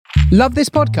Love this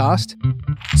podcast?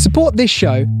 Support this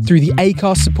show through the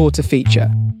Acast supporter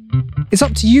feature. It's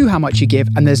up to you how much you give,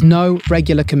 and there's no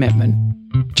regular commitment.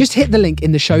 Just hit the link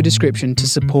in the show description to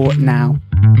support now.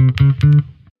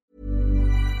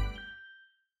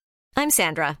 I'm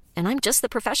Sandra, and I'm just the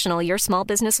professional your small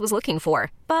business was looking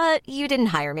for. But you didn't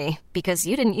hire me because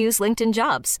you didn't use LinkedIn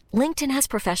Jobs. LinkedIn has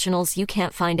professionals you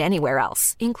can't find anywhere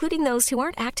else, including those who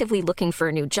aren't actively looking for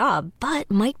a new job, but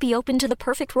might be open to the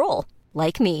perfect role,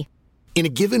 like me. In a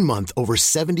given month, over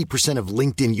 70% of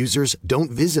LinkedIn users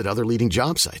don't visit other leading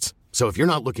job sites. So if you're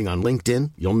not looking on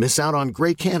LinkedIn, you'll miss out on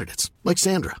great candidates like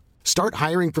Sandra. Start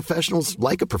hiring professionals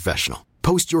like a professional.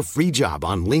 Post your free job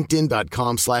on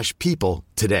linkedin.com/people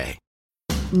today.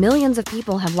 Millions of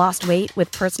people have lost weight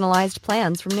with personalized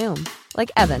plans from Noom.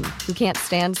 Like Evan, who can't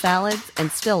stand salads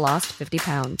and still lost 50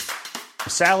 pounds.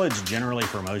 Salads generally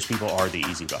for most people are the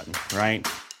easy button, right?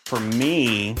 For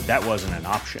me, that wasn't an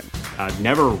option. I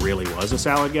never really was a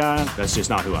salad guy. That's just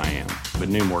not who I am. But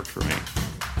Noom worked for me.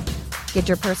 Get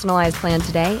your personalized plan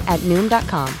today at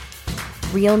Noom.com.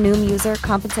 Real Noom user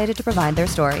compensated to provide their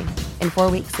story. In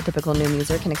 4 weeks, the typical Noom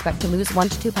user can expect to lose 1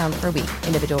 to 2 pounds per week.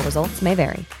 Individual results may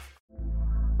vary.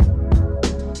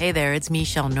 Hey there, it's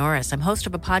Michelle Norris. I'm host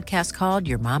of a podcast called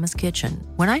Your Mama's Kitchen.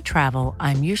 When I travel,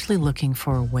 I'm usually looking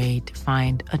for a way to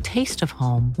find a taste of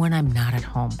home when I'm not at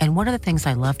home. And one of the things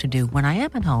I love to do when I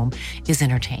am at home is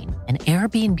entertain. And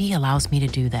Airbnb allows me to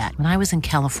do that. When I was in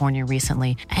California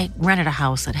recently, I rented a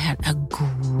house that had a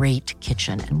great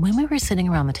kitchen. And when we were sitting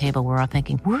around the table, we're all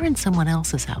thinking, we're in someone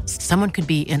else's house. Someone could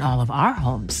be in all of our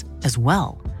homes as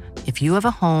well. If you have a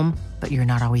home, but you're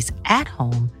not always at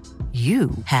home,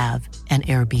 you have an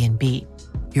Airbnb.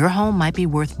 Your home might be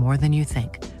worth more than you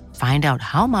think. Find out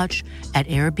how much at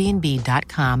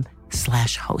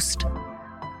airbnb.com/host.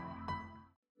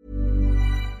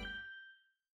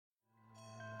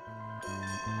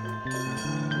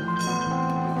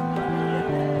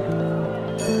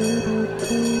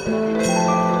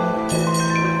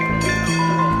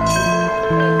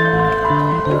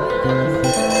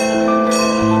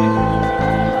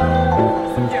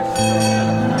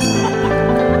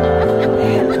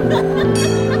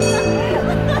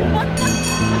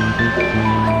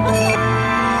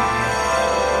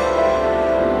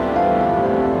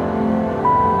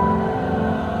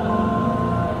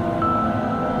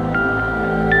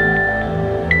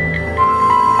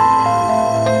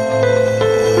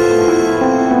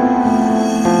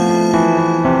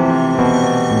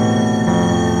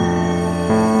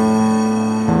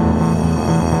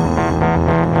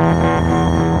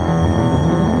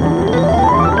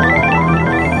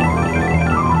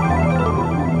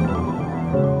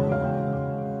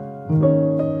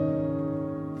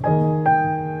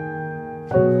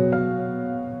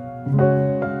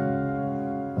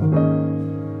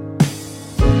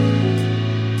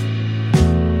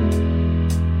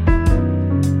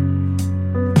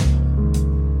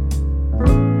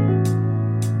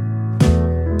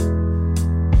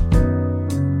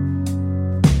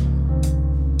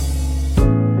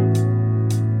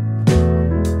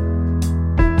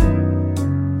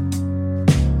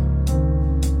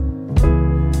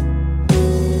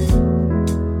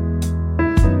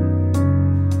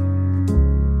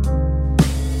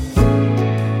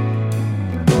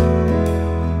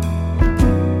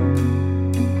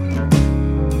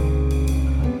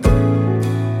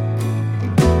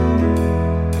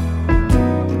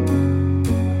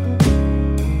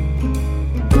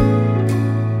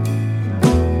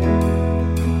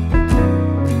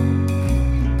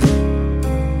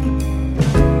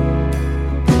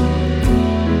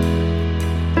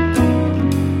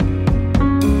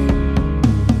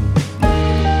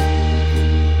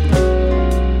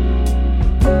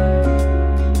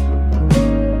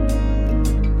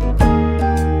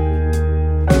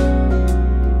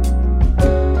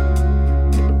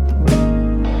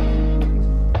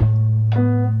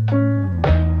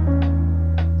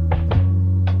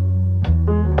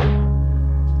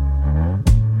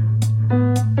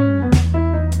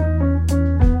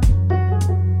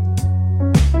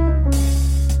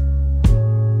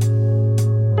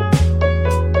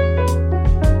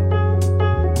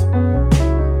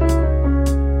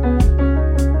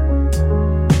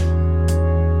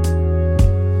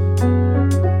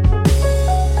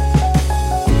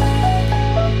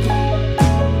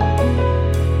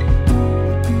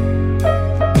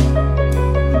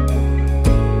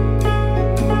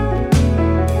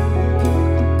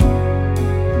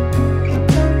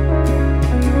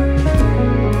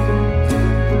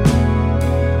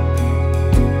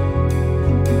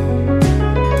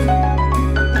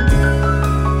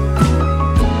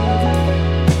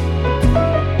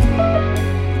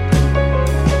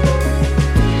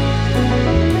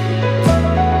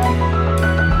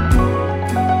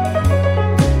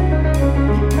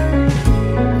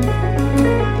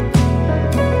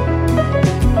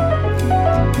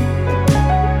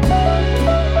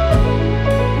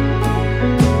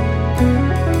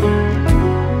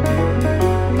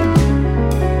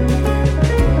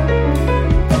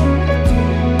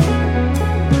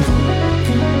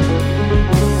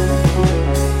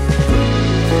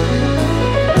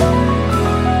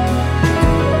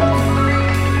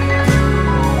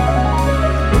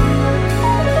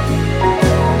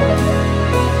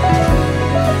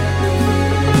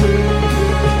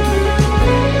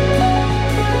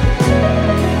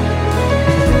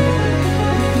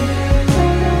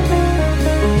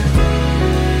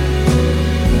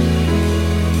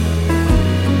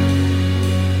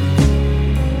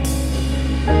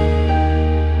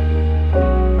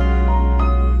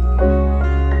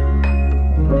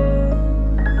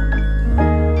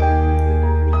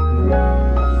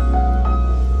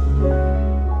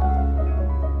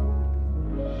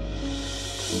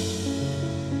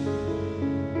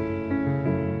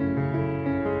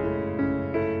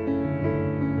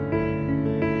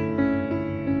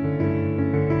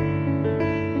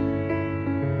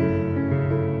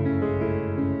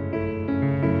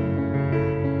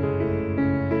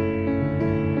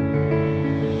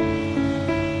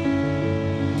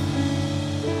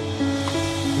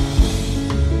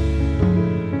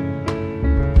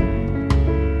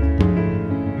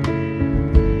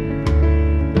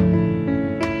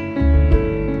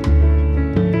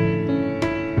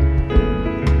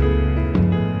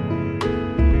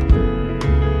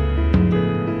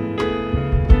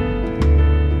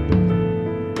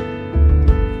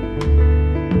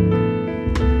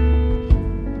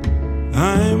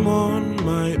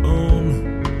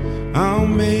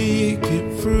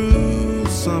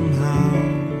 somehow.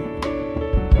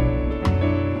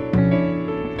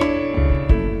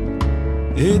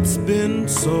 It's been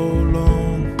so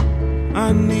long,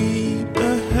 I need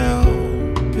a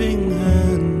helping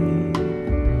hand.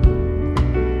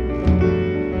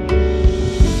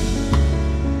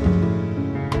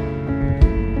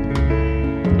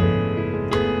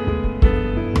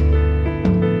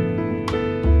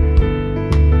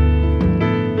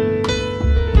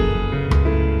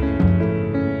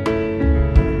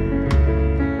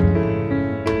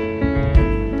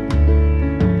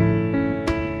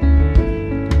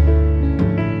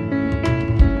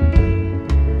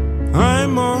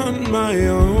 I'm on my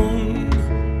own,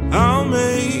 I'll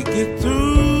make it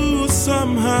through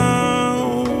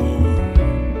somehow.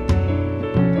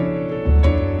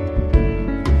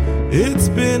 It's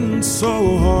been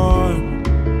so hard,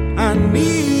 I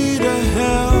need a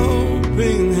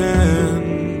helping hand.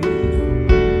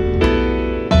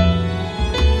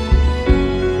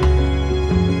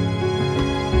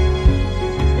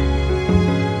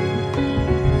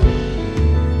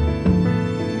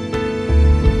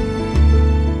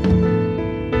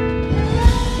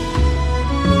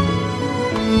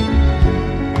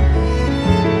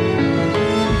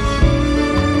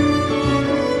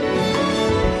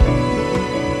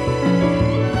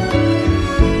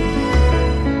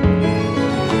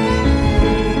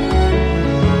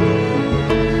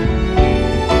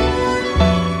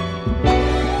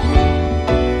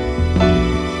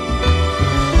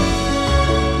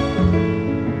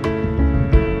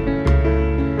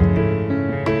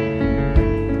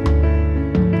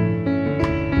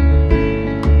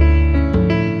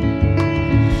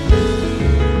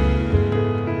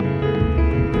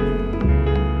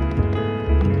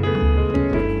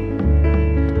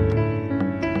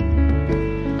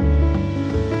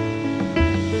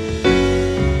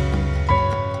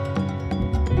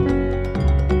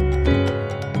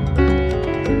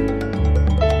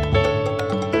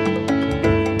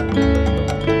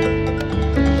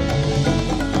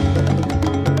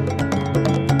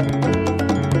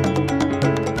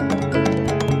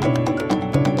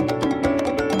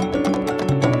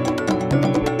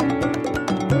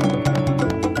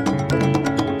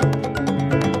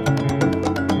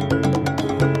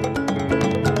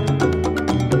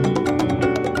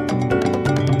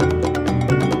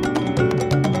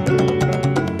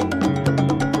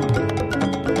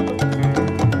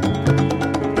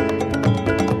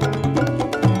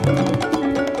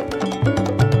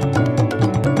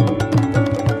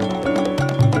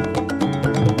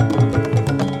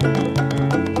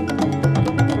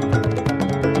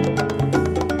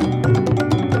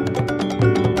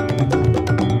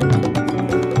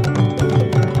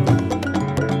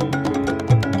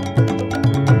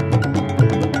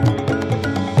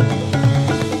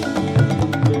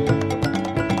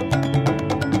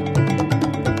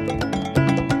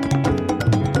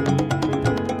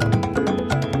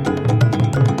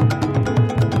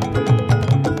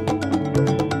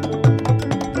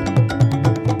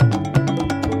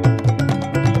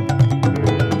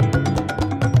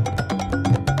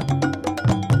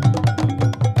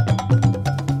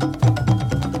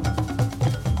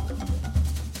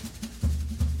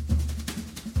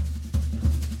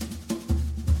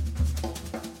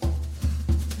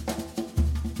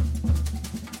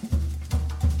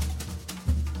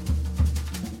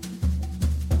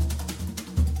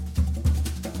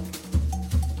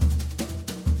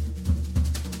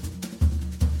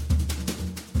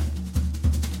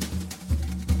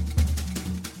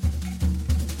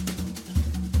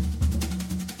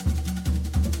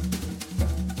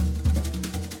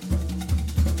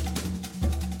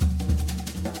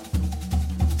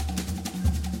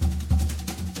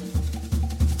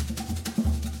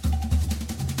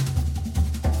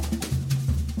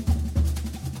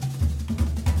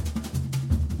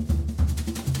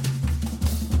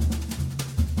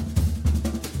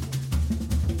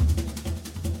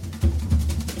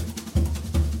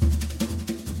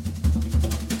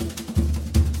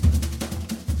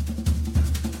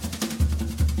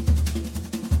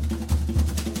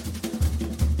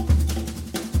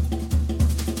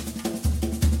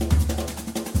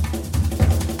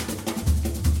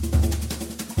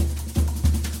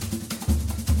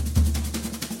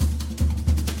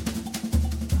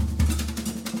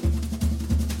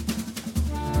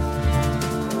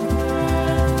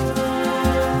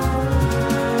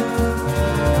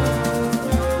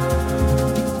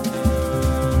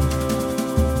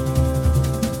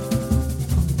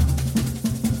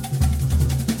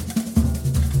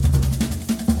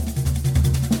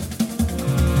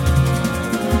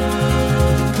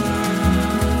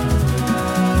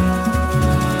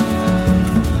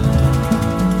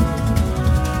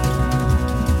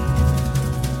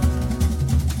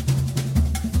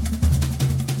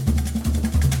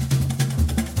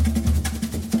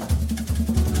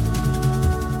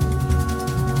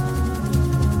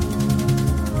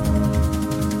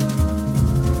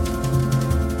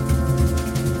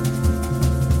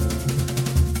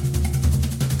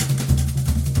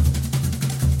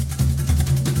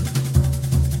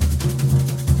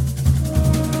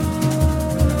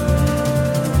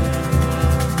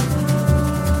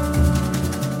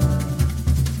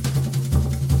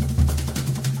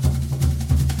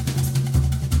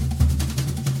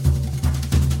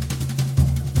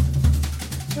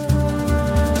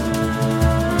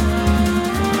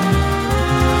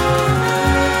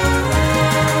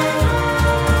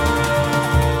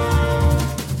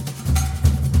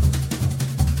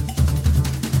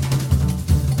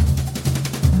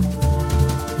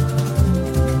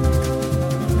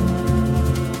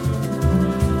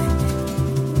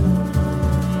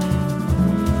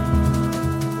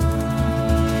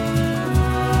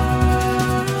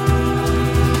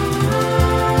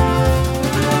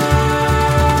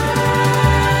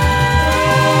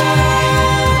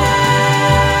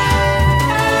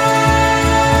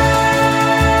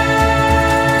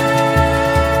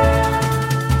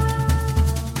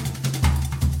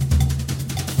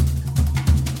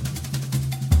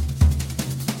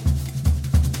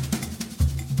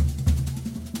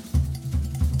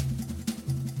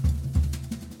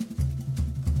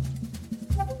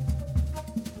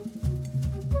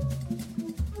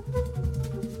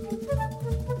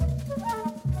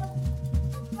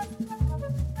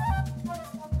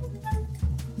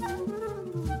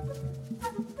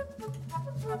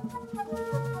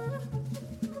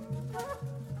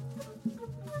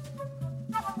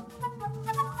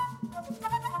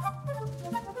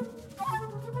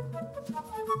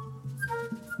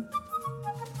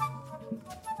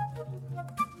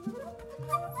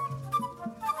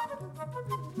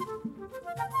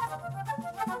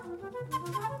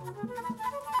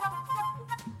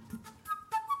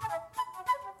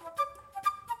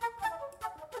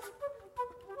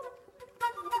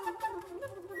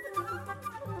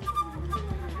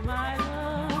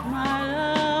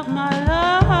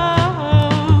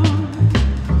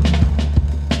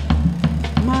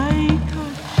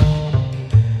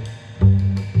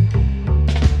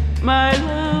 my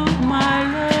love, my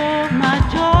love, my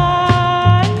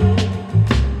joy,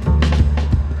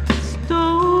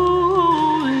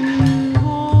 stolen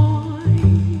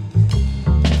voice,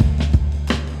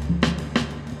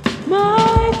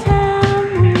 my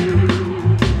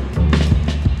tambourine,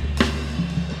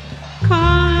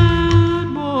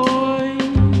 colored boy.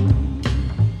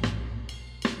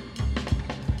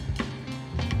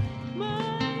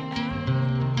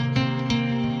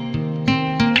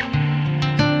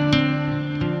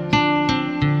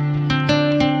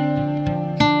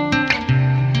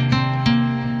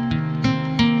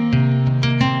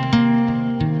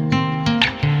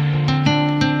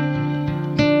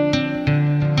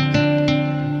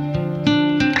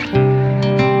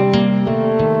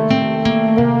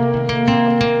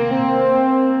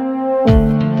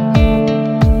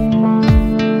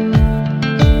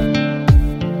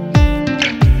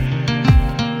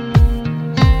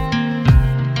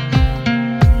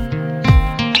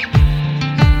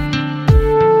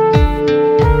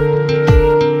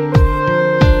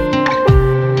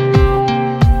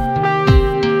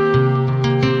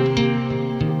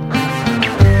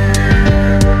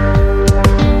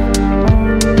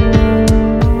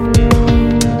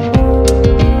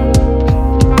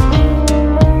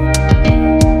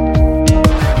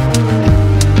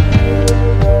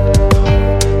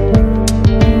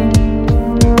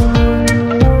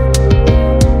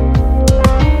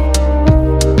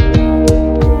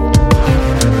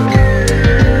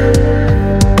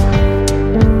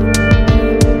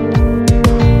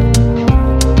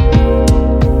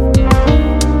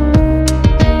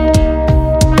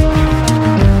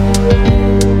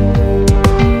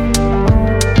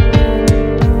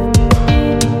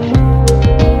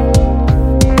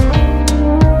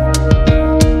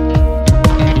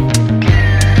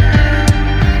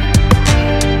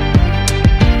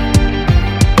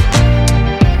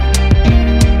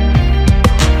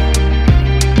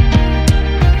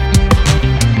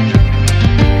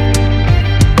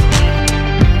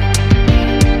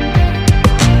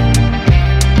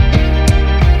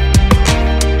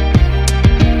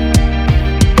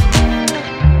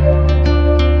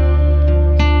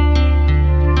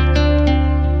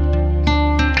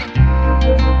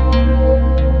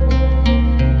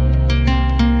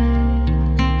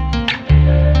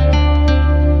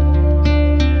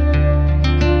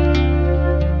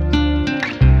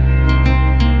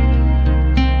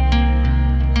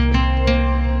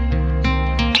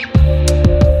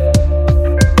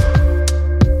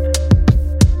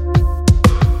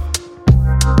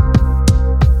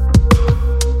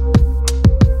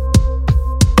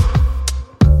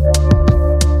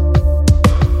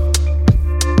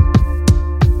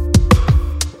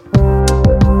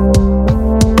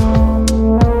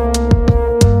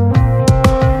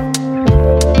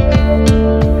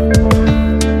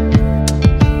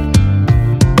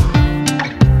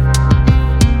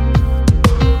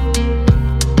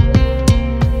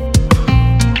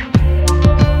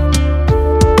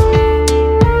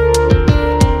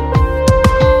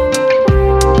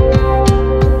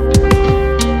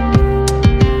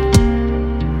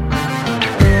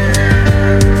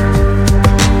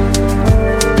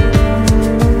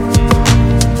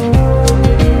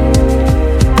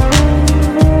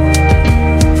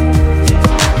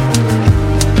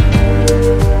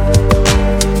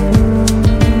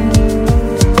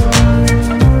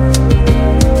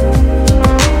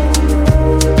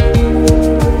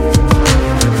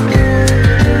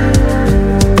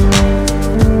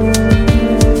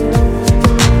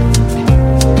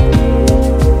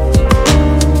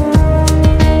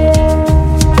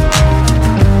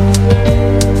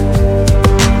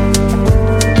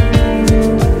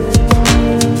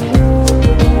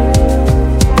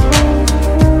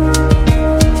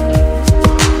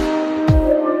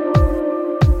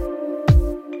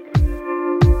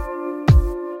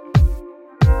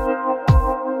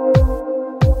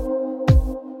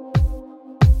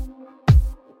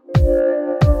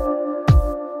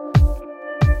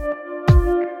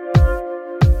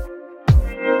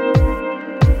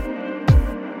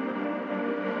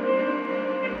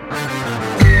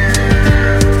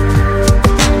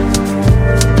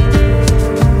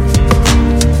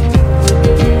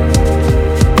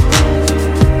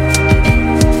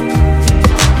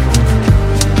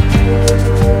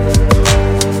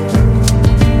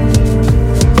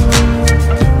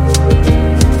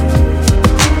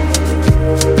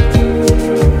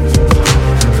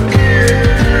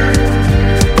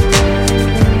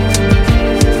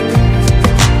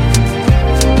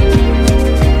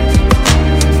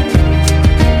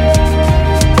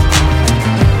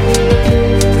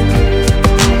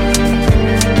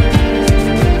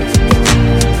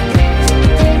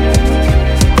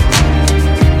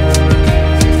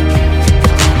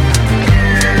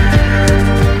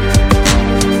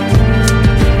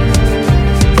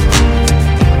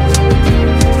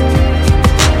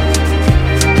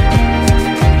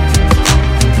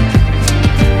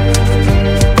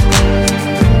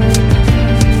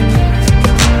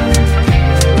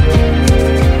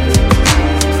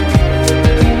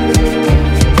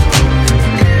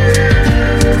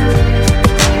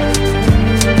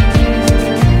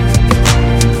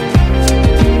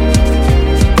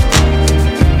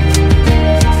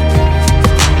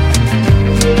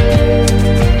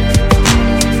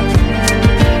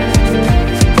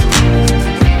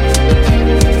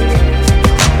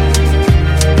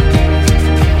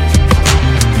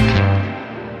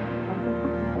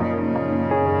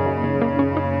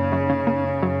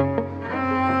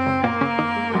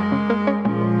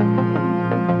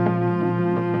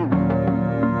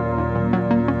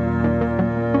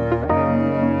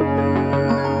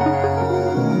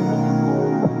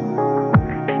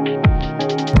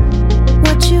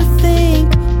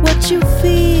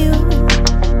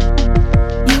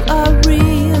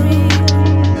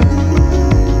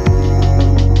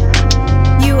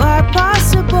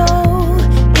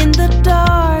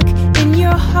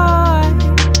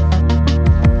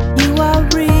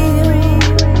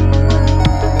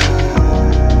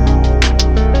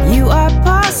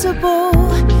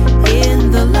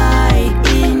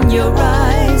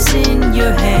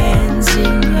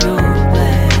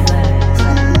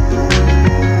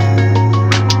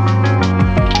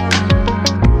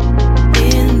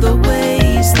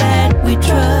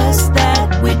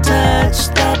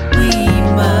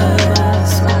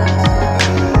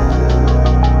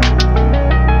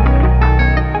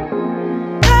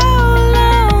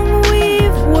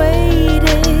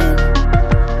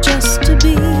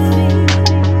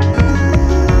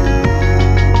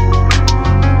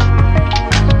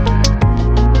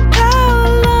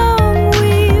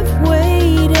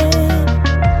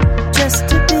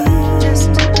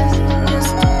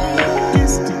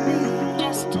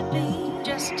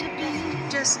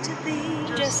 just to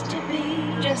be, just to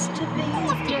be, just to be,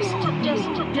 just to be,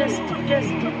 just to be,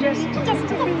 just to be, just to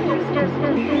be,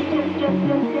 just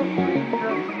to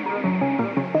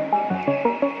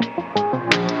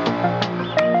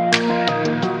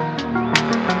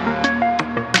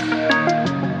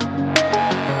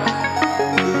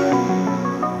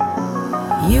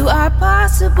be. You are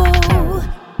possible.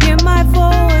 Hear my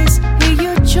voice, hear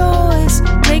your choice.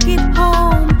 Take it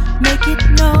home, make it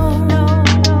known.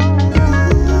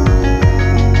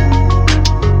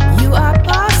 You are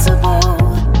possible.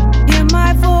 Hear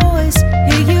my voice,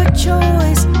 hear your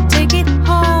choice. Take it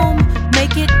home,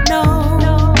 make it known.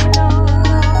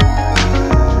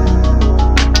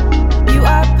 You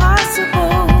are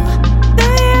possible.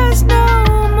 There's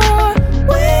no more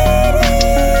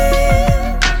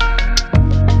waiting.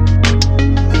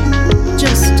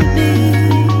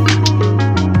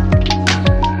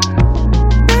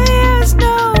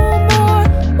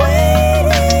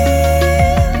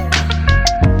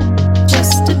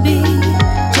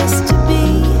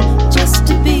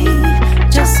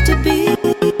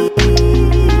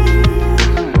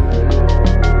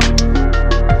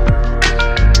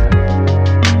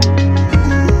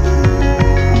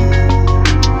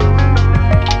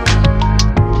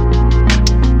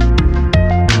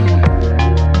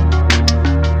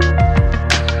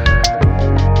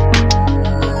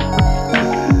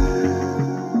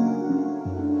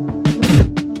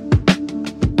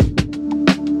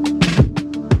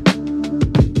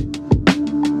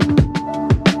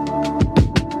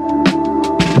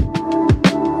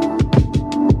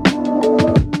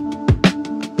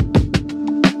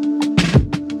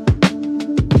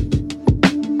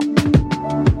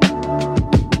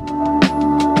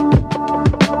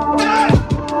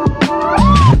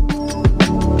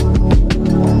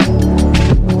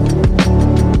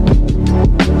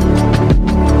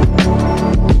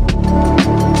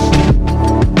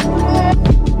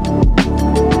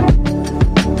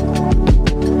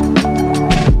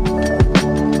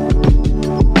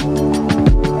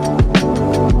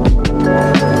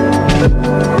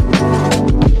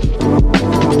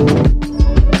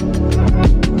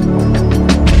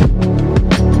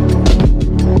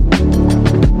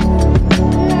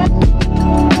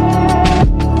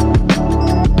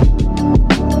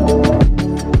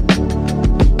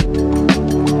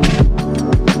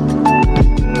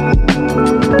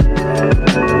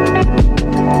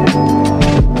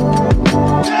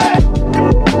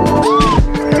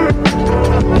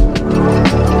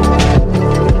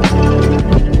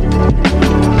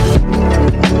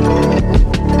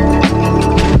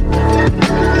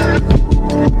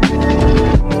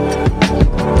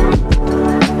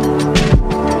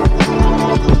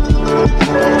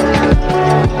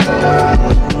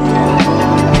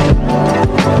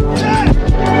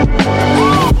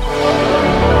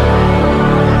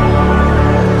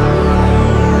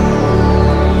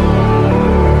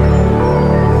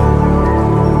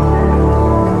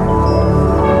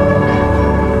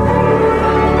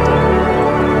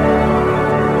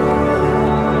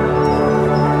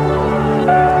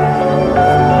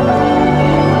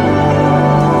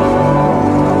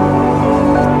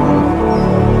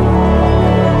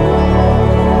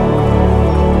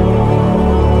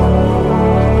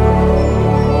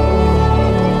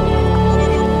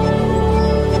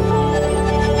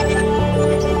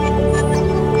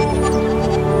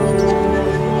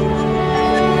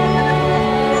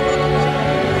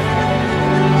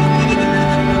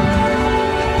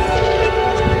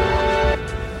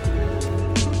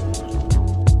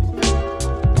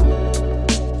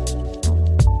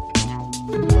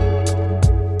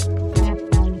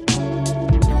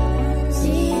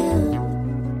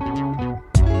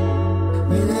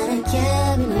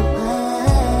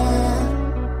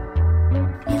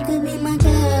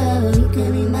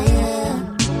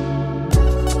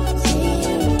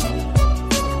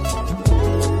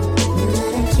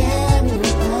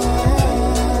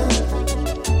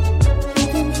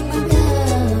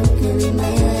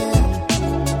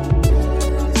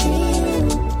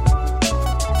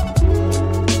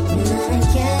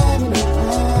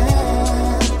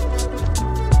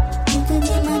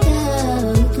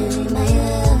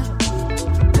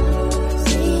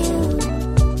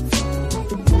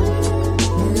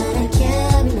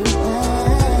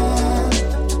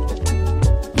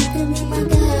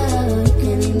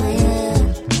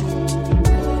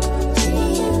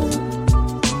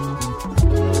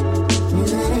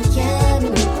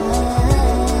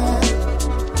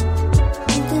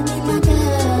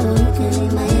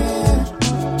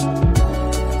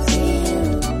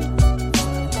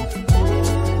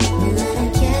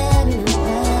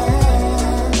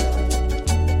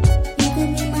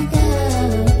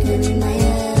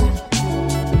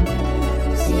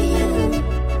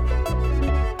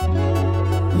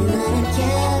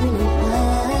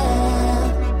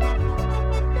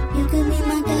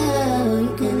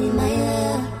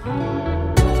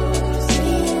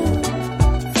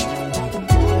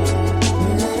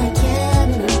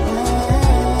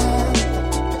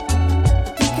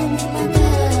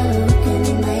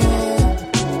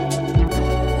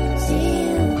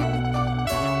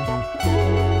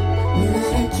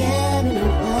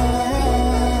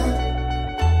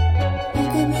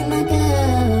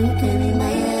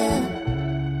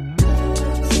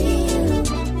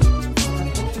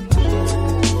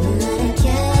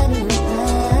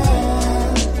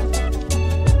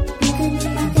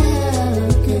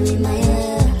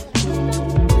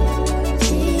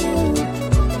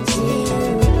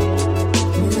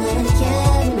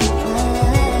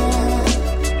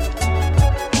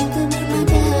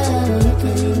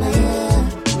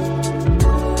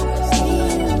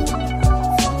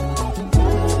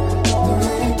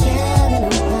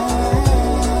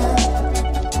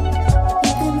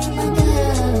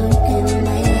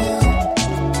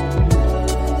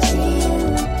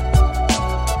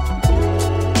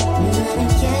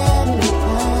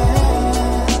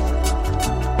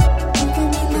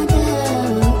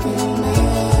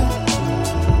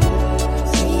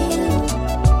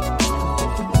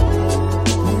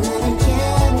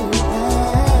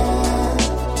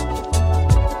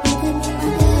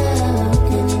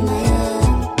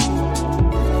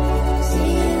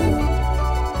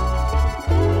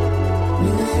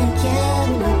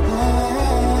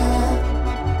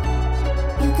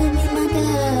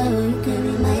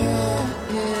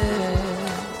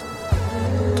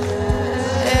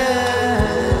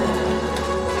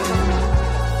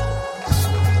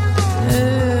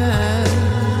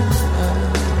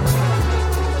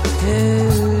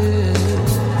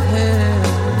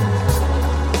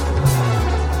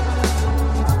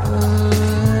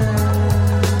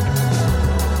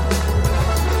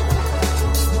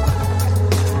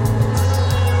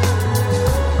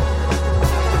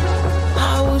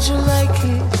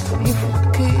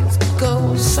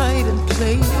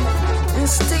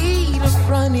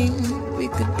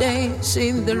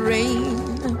 catching the rain.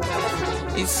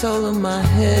 It's all in my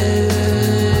head.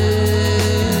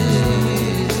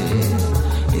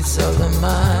 It's all in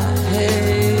my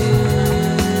head.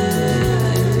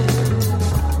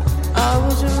 How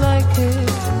would you like it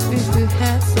if you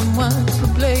had someone to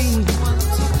blame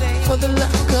for the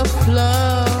lack of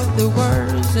love, the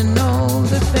words and all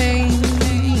the pain?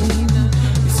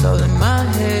 It's all in my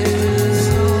head.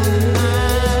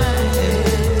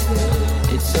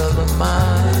 It's all in my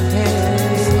head.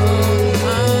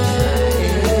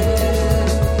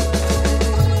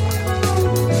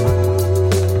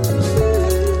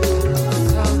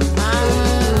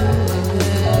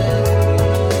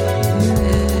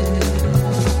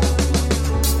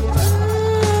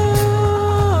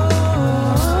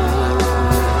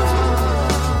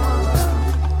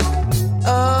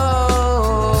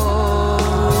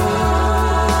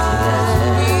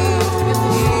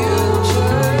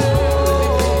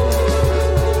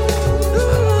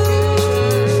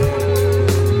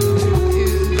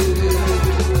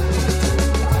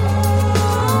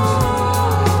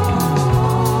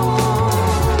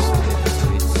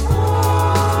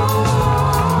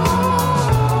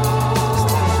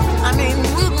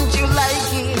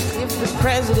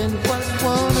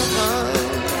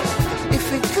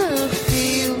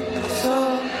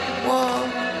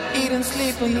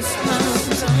 In the snow,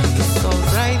 it's all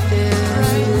right there.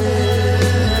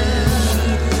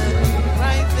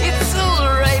 It's all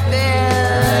right there.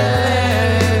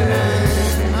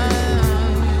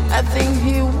 I think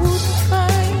he would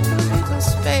find a little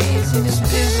space in his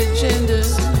busy agenda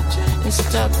and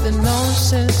stop the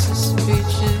nonsense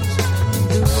speeches and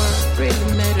do what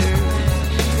really matters.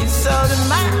 It's all in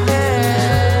my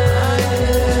head,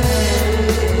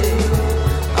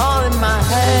 all in my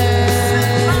head.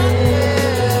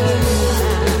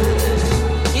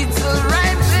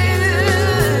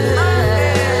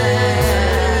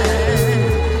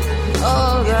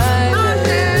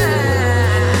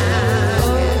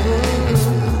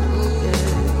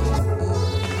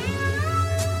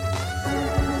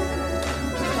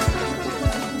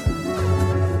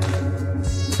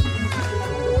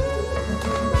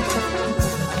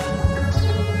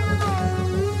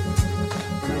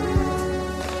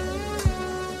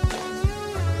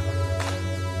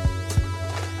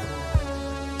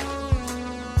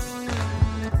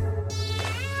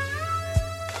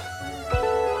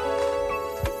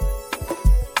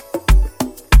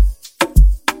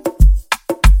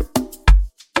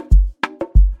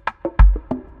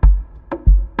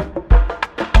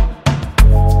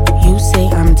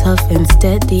 Tough and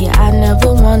steady. I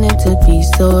never wanted to be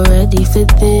so ready for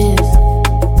this.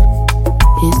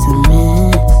 It's a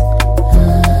mess.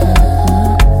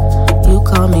 You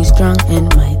call me strong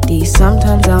and mighty.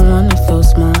 Sometimes I wanna feel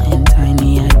small and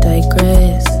tiny. I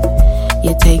digress.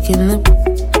 You're taking the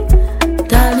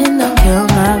darling, don't kill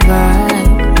my vibe.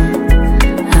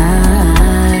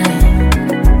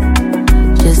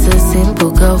 Just a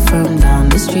simple girl from down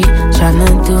the street, tryna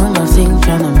do my thing,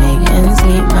 tryna make ends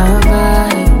meet. My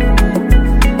vibe.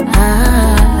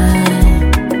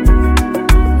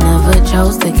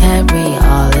 Chose to carry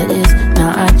all of this.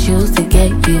 Now I choose to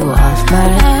get you off my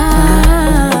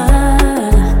mind.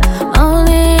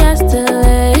 Only has to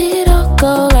let it all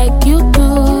go like you do.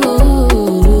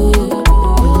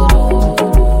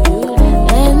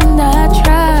 And I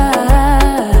try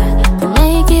to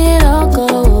make it all go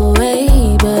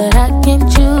away, but I can't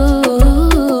choose.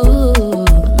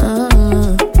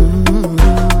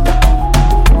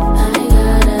 I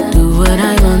gotta do what I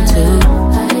want to.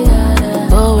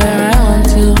 Go where I want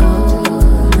to,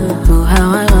 move how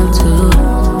I want to,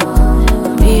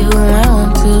 be who I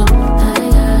want to,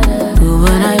 do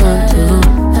what I want to,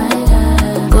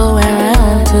 go where I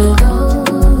want to,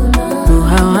 move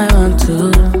how I want to.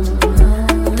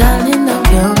 Darling, don't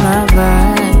kill my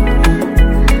vibe.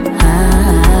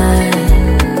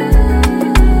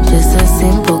 Just a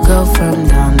simple girl from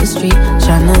down the street,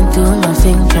 tryna do my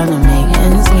thing, tryna make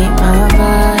ends meet. My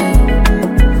vibe.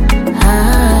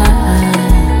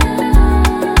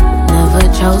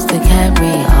 Chose to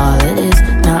carry all of this.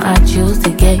 Now I choose to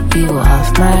get you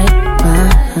off my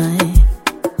mind.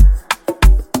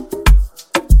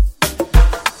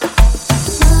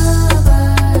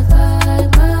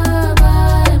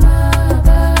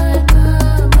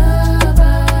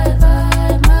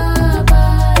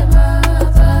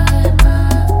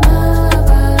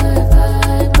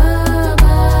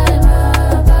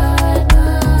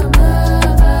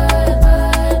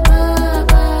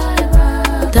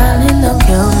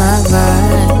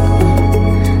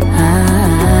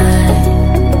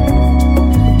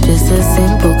 Just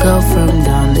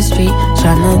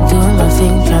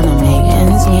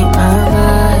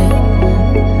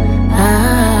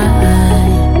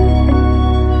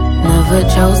never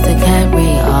chose to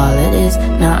carry all of this.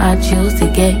 Now I choose to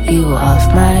get you off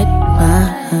my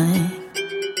mind.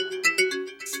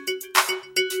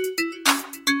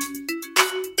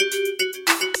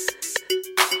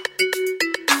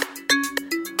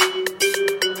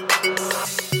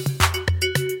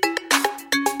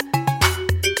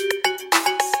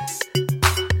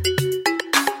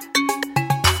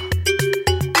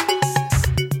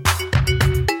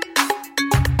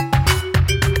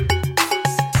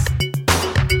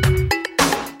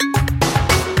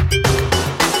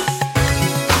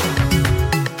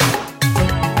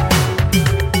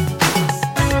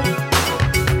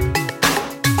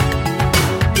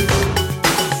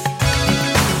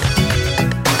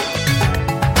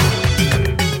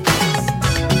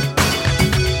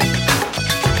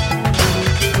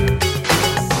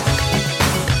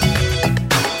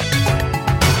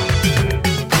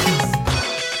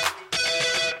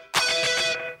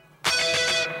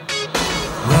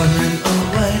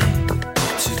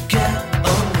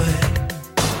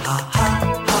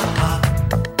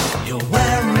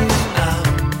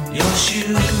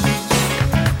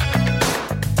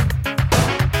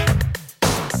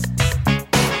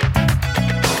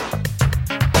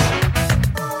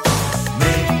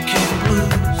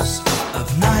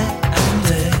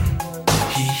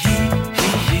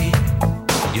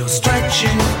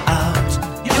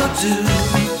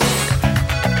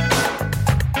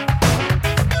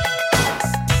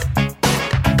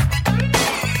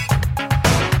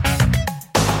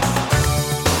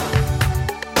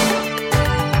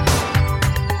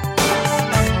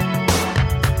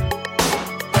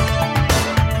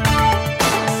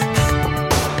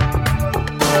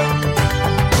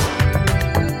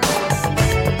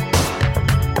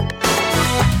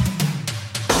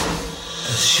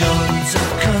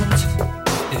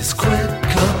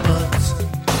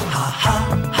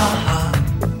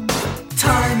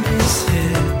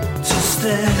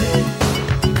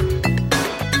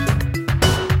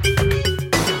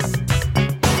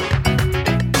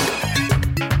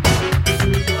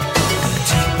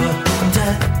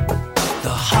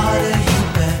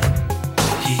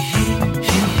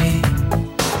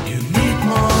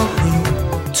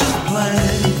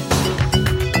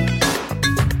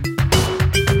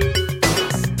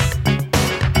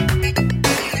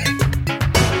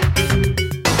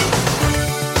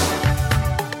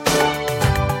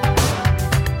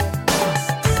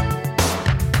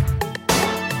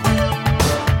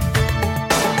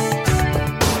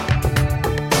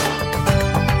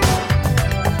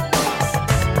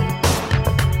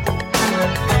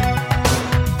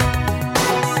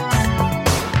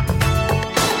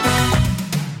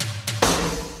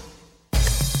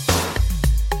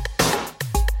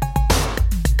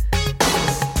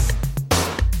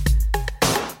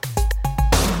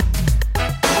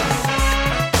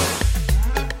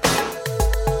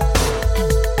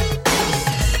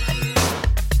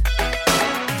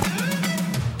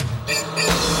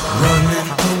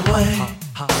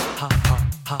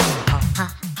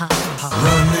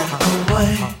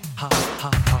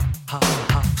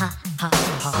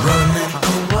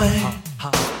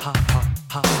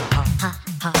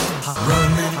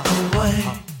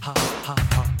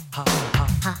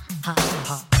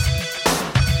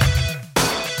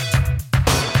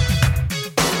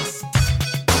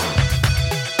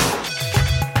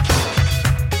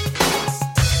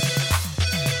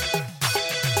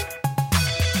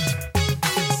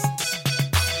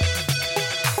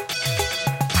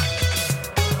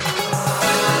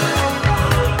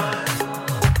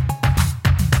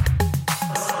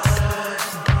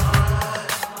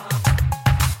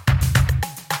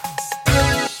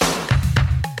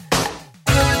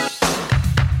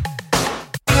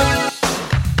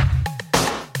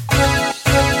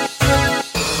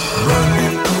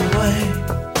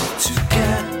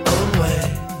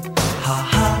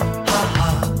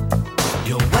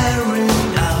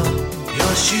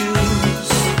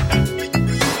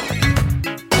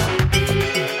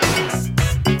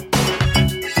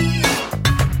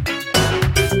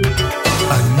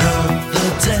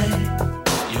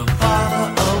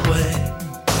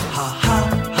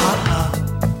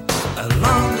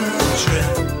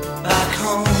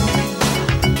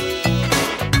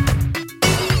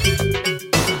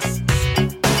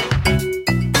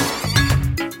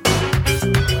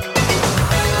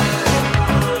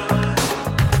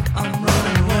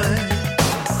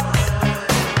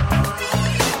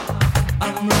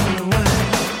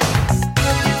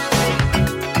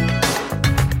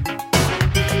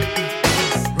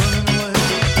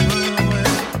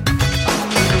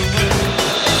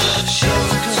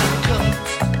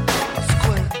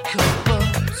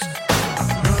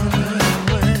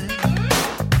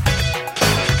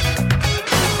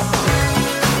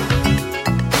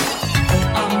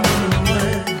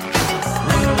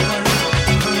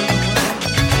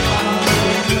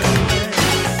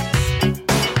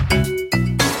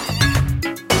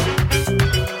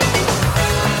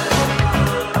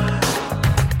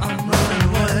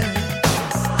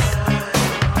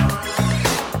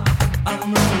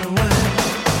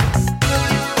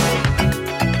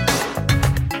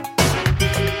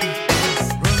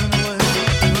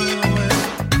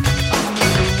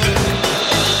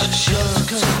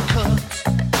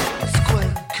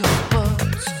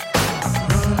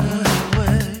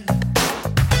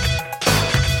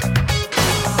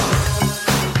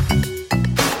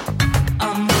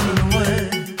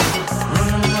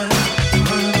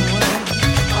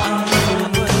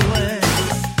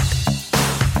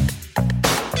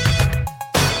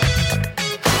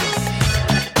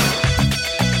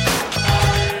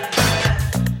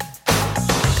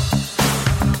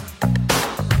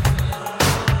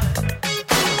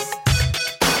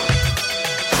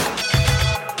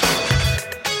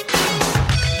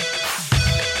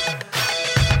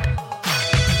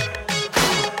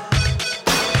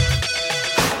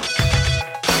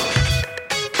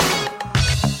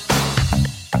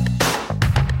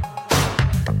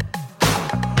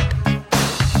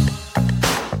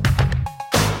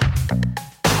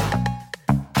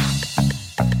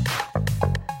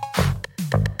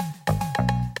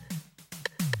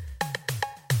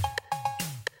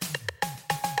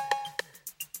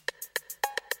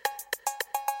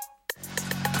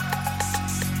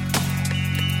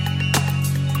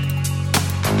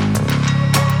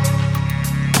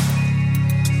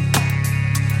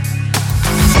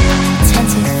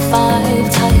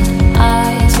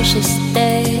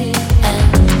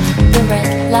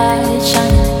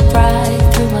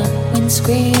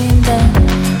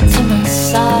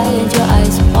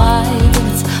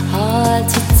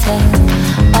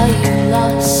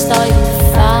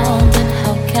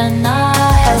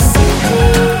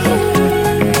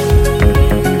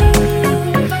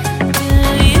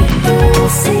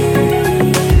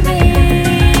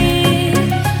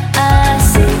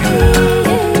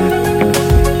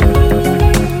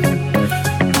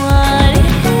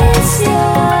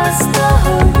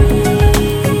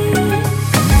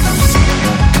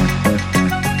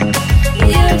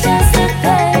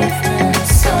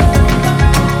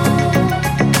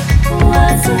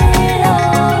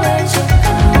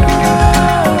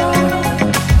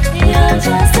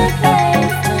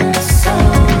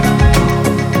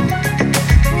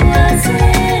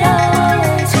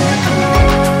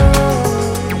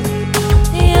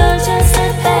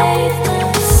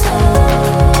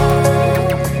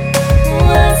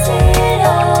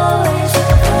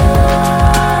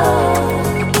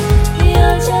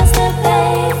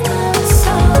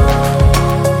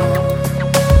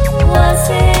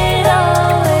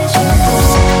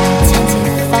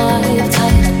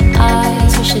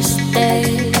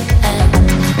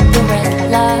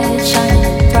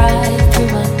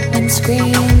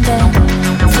 scream, then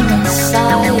from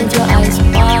inside your eyes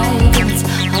wide, and it's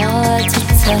hard to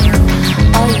tell.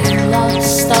 Are you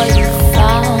lost? Are you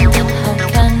found? And how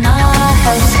can I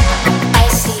help? I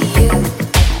see you.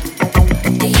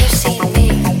 Do you see me?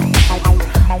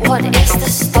 What is the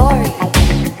story?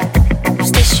 Is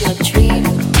this your dream?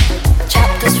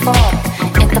 Chapters fall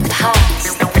in the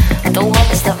past, the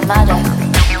ones that matter.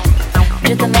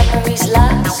 Do the memories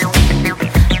last?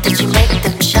 Did you make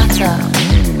them shatter?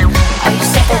 Are you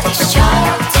somebody's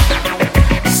child?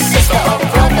 Sister or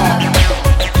brother?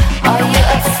 Are you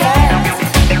a friend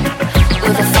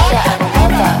with a father and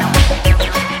mother?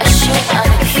 Assume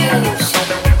and accuse,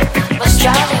 was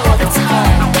drowning all the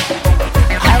time.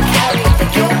 I carried the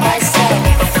guilt myself,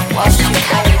 whilst you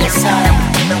carried the sun.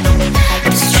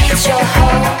 The streets your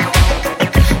home,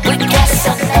 with yes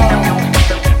and no.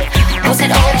 Was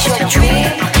it always your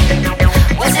dream?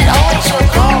 Was it always your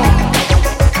goal?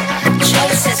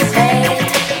 Choices made,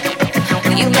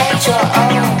 you made your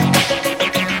own.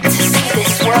 To see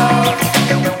this world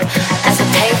as a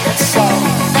pavement soul.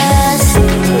 I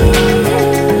see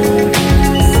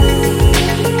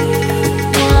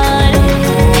what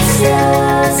is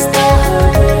your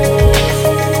story?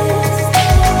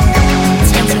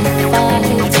 Terrified,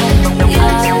 eyes just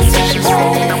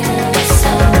fading the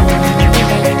sun.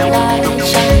 Light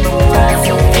shining bright,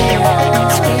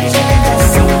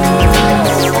 screaming.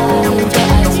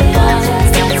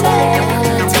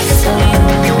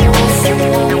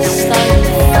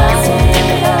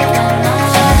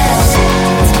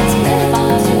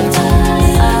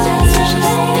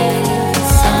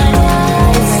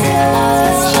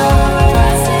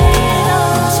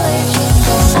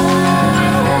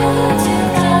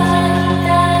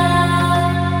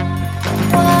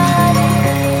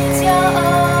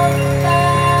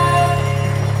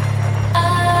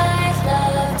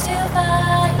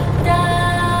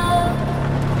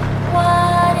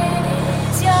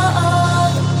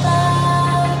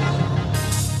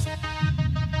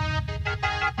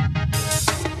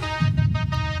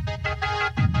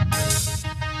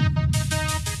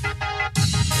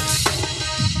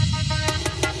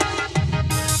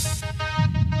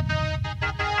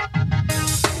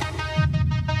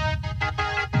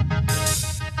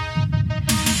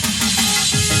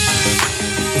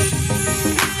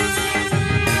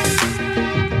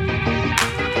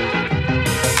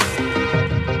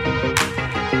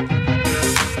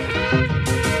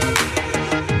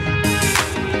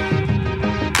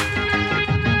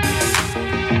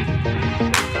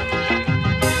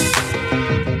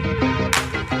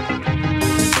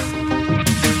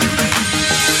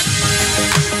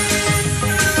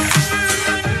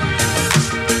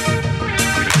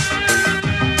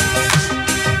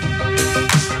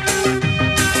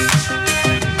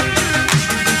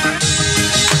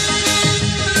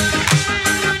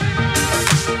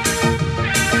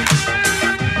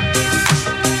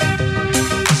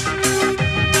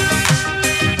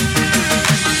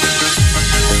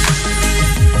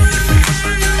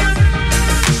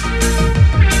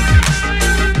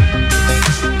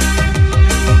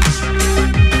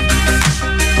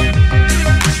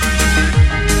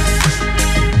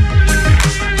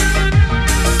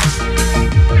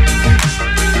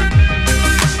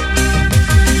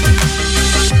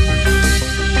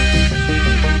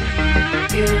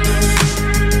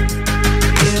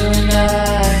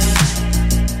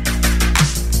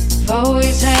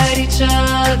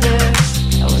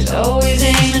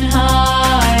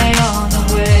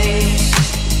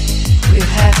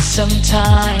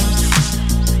 Sometimes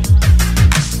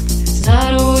it's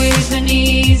not always been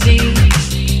easy,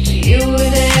 but you were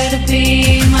there to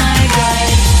be my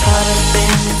guide. Caught up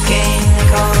in the game they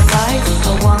call life.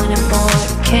 I wanted more,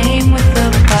 it came with the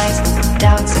price.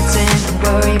 Doubt sets in and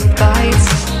worry bites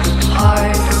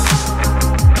hard.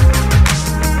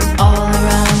 All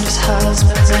around us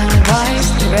husbands and wives,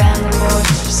 they ran the wars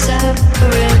for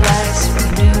separate lives. We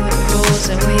knew the rules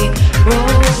and we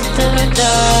rolled the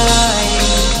dice.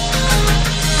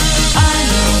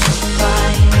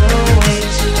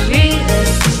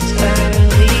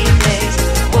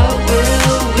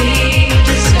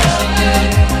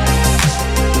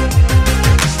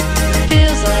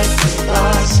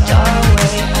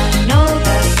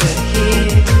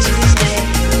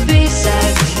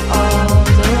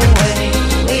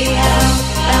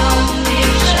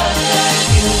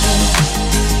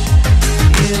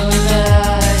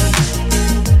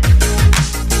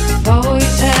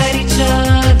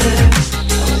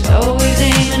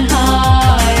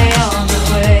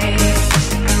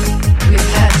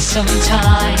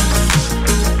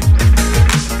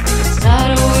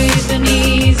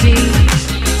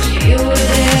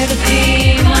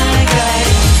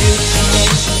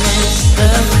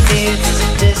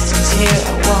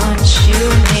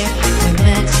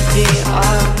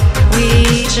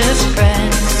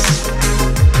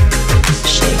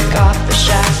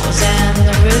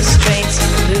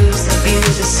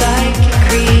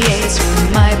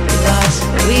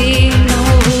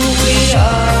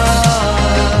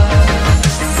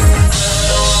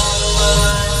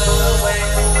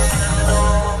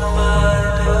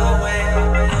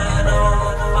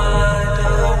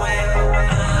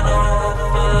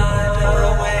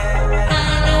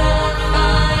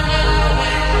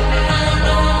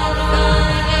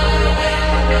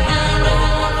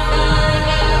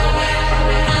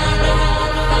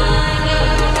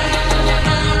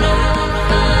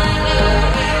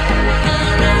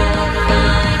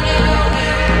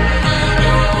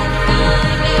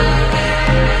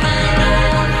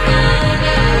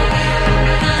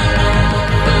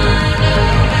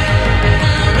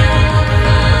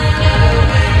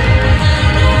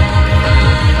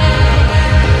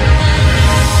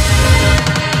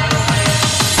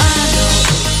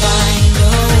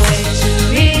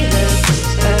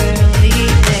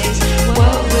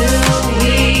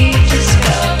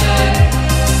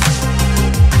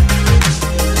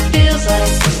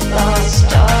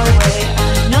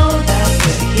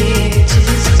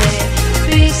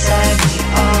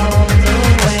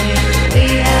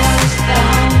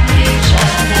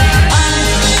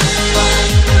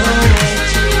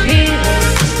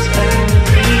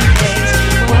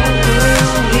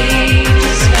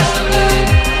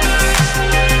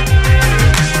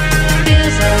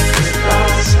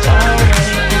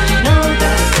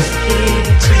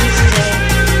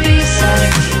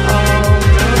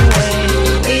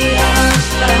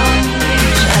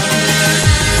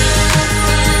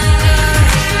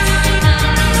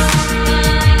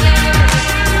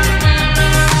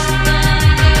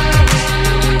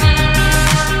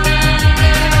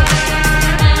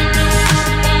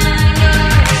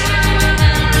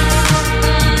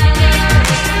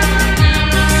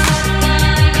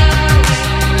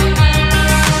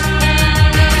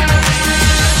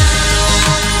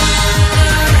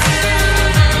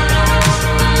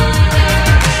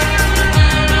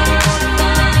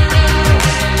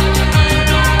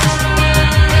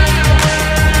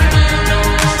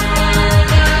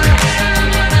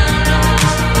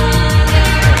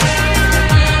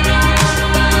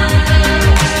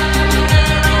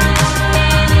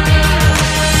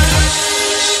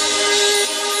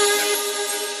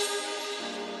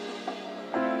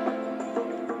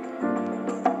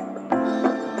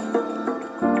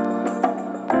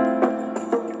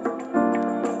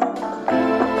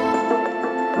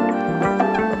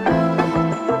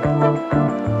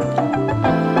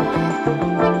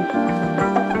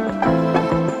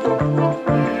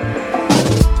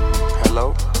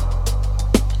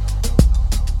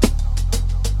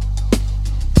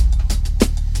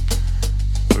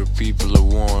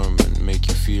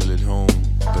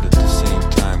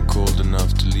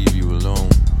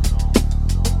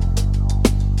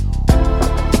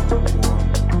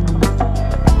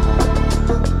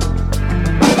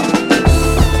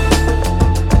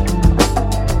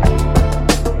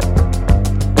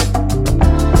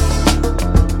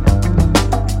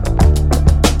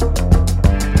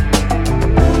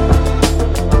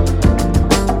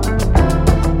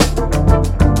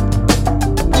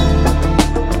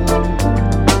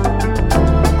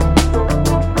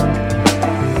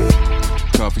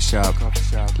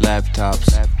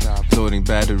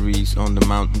 batteries on the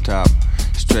mountaintop.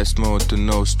 Stress mode to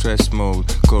no stress mode.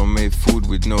 Gourmet food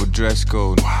with no dress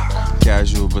code.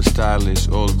 Casual but stylish,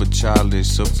 old but childish.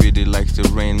 So pretty like the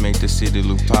rain, make the city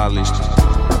look polished.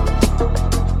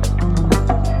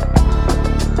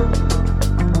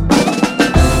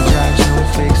 Raindrops,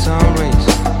 snowflakes on race.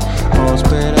 All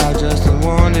spread out just in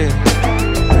one day.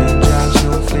 Raindrops,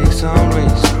 snowflakes on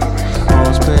race.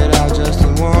 All spread out just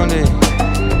in one day.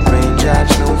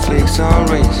 Raindrops, snowflakes on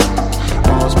race.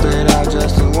 All spread out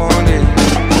just in one day.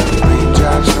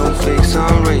 Raindrops, snowflakes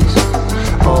on race.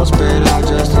 All spread out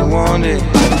just in one day.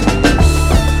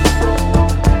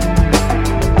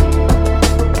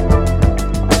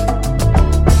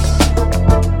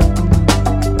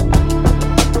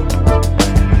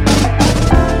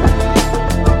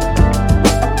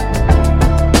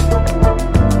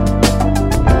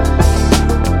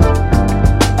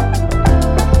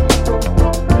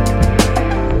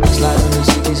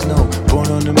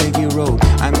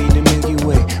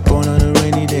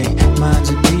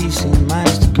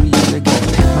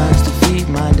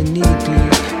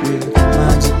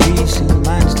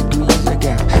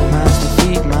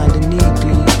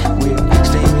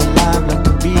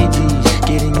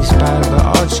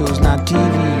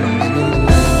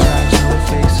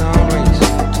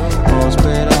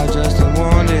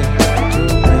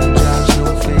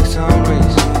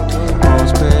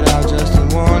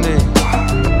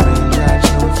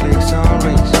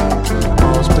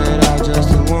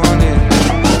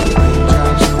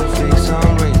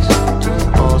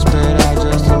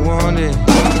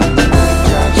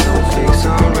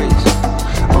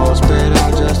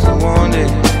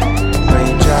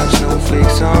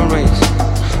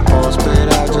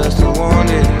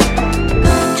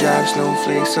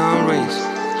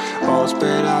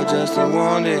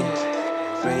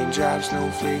 Raindrops,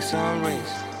 snowflakes on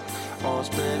race. All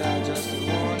spread out just in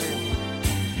one day.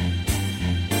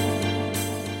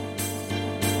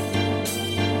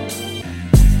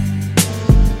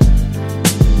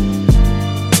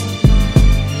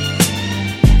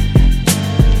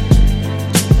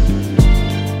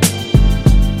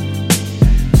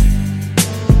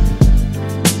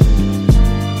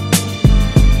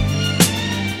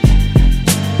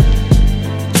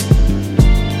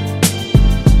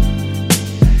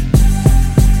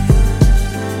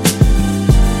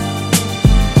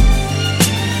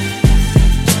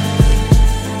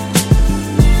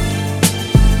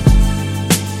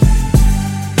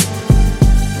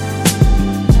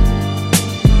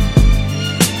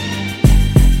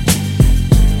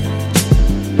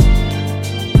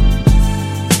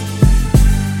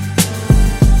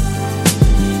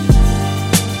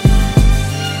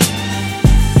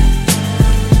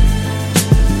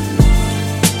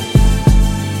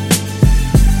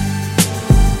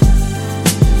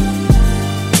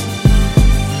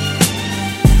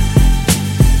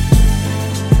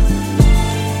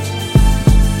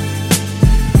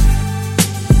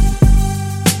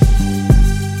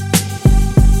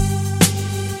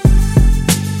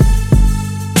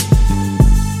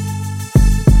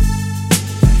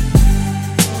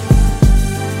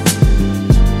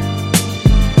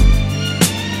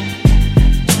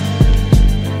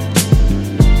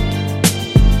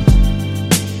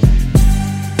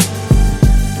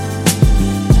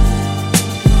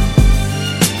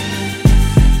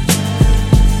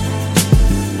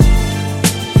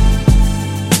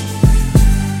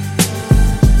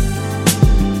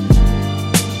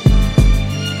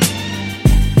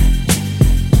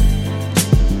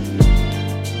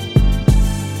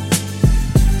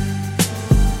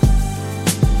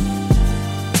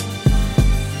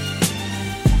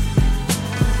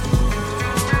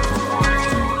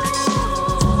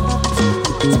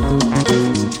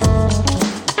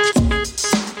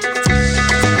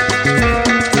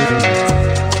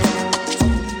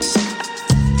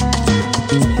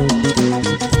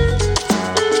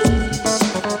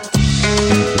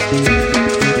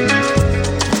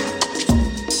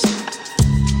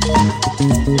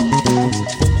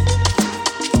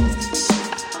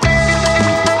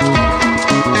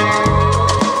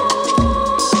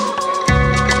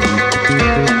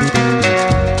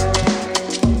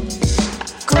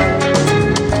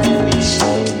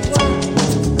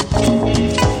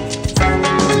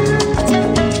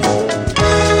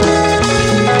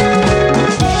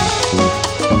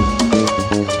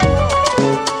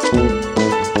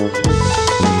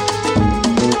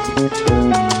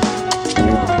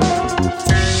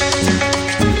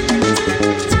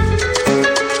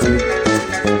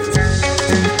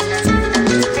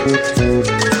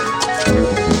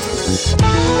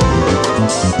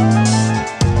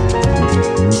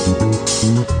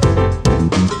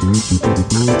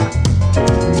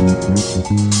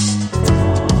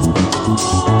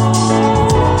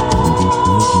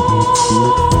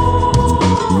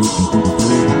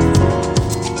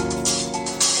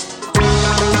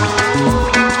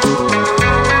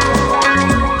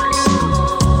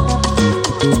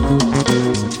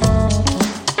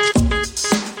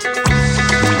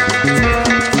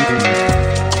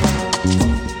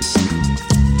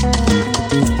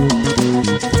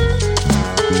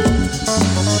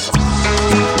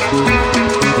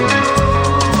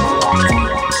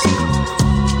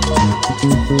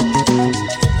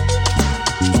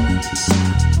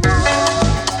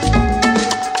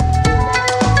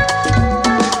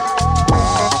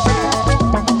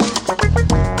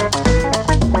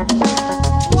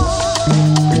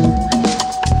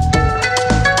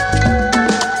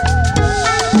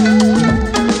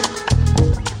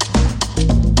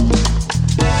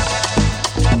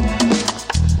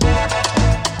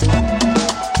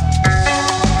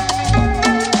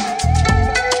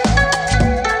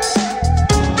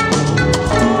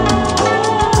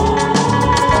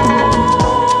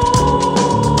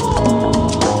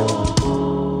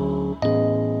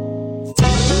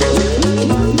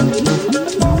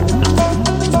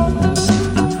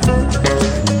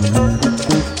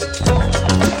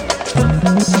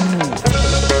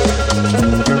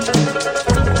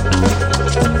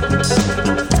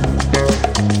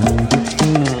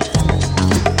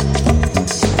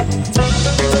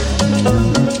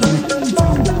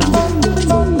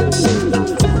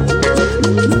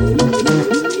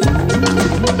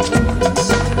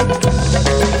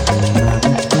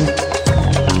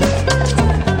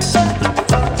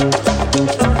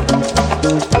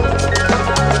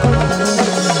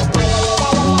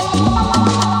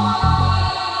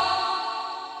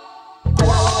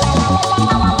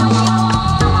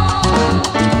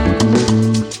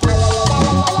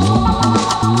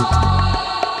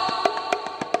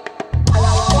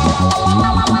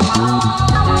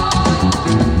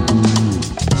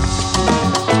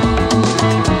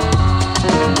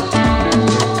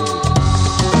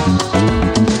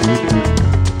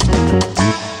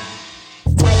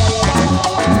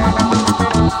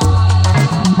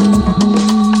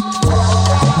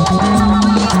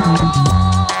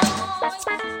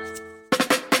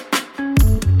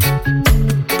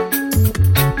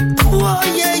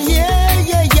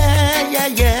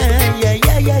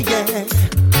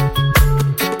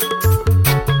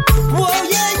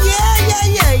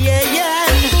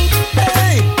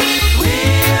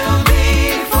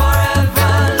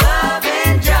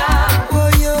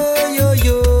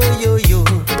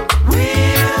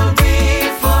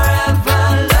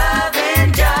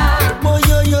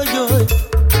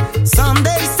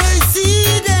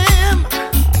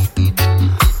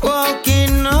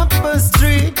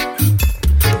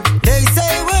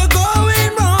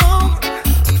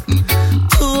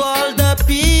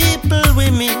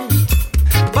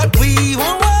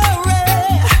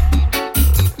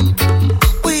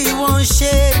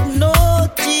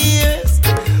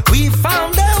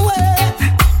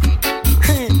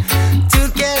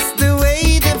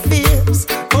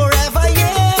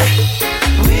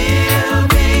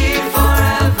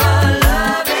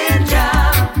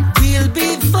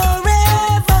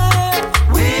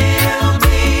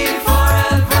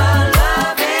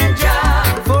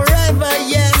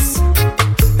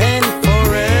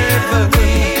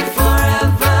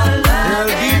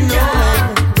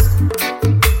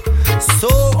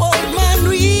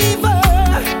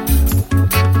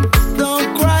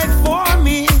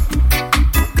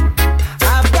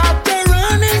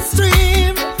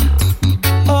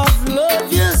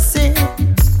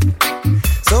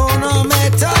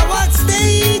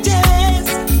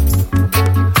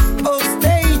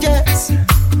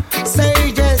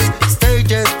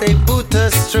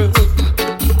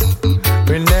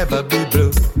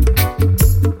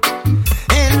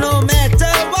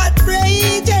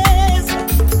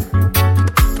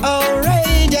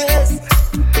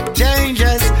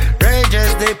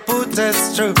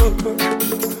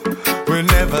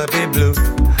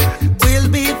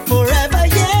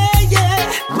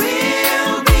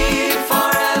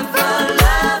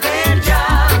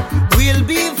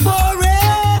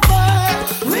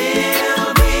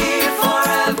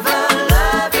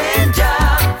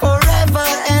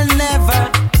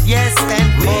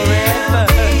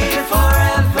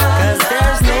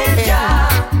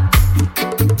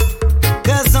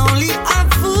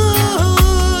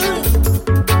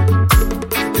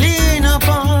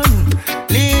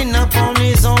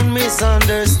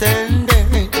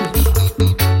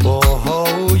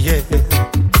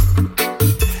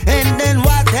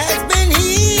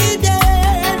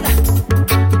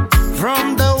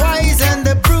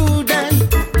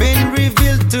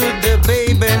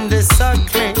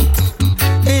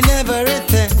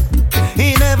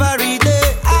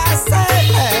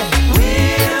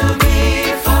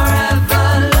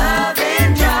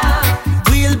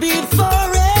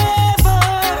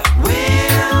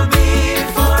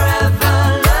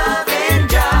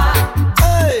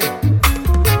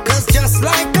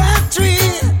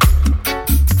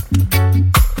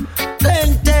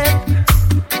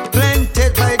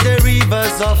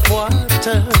 rivers of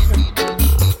water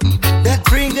that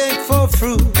bringeth for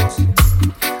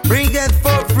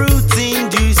fruit in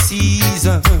due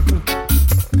season.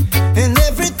 And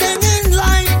everything in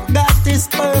life got its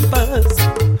purpose,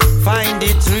 find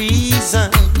its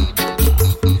reason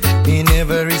in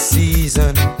every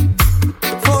season.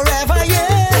 Forever,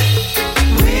 yeah.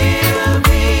 We'll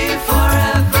be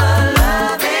forever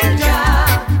loving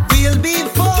Jah. We'll be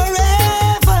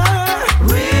forever.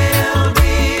 We'll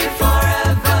be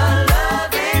forever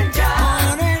loving Jah.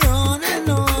 On and on and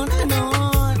on and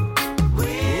on.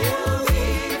 We'll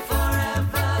be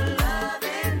forever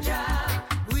loving Jah.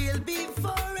 We'll be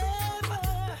forever.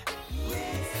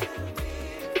 We'll be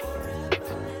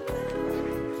forever.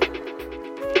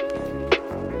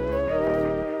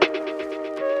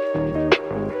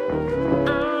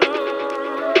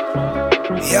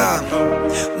 Yeah,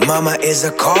 mama is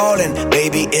a calling,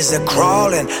 baby is a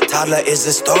crawling, toddler is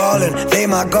a stalling. They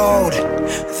my gold.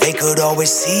 They could always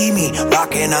see me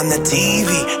rocking on the TV.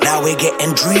 Now we're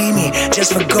getting dreamy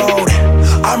just for gold.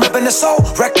 I'm ripping the soul,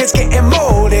 records getting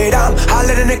molded. I'm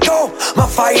letting it go. My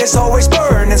fire's always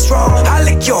burning strong. I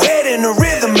lick your head in a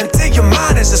rhythm until your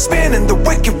mind is a spinning. The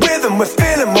wicked rhythm we're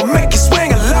feeling will make you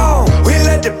swing along. We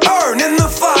let it burn in the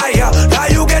fire. Now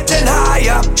you getting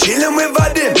higher, chilling with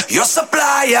Vadim, your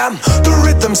supplier. The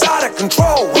rhythm's out of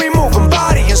control. We moving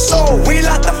body and soul. We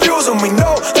light the fuse and we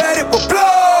know that it will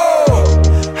blow.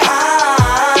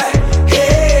 High,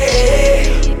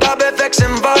 hey, Bob FX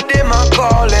and Vadim are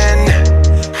calling.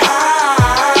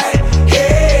 High,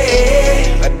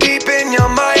 hey, deep in your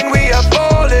mind we are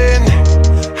falling.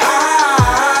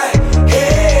 High,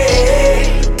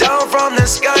 hey, down from the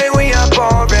sky we are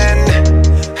pouring.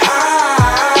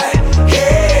 High,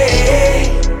 hey,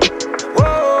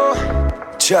 whoa,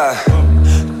 cha.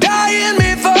 Dying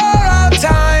before our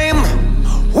time.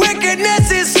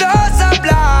 Wickedness is so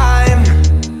sublime.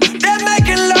 They're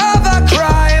making love a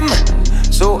crime,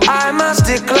 so I must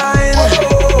decline.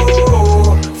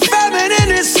 Oh,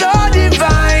 feminine is so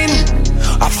divine.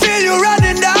 I feel you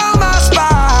running down my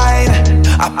spine.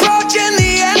 Approaching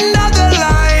the end of the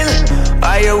line.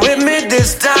 Are you with me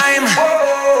this time?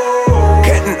 Oh,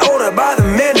 getting older by the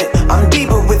minute. I'm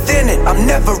deeper within it. I'm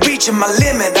never reaching my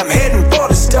limit. I'm heading for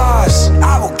the stars.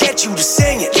 I will get you to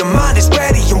sing it. Your mind is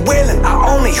ready and willing. I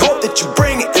only hope that you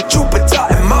bring it to Jupiter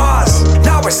and Mars.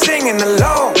 Now we're singing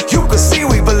along. You can see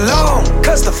we belong,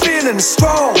 cause the feeling is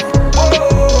strong.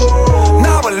 Oh,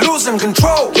 now we're losing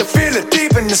control. You feel it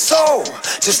deep in your soul.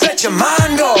 Just let your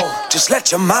mind go. Just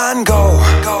let your mind go.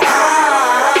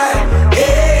 High,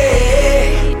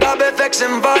 hey, Bob FX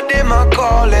and Vadim are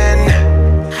calling.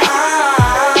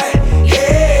 High,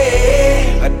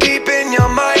 hey, deep in your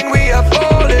mind we are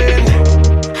falling.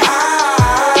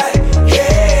 High,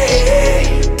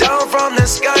 hey, down from the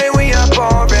sky we are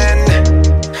pouring.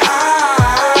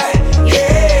 High,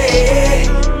 hey,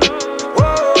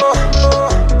 whoa.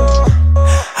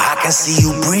 I can see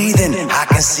you breathing, I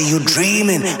can see you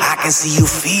dreaming, I can see you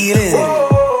feeling.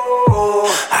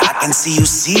 I can see you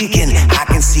seeking, I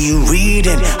can see you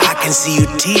reading, I can see you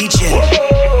teaching.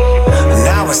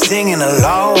 Now we're singing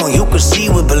along, you can see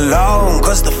we belong,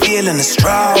 cause the feeling is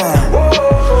strong.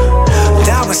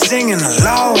 Now we're singing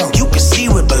along, you can see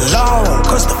we belong,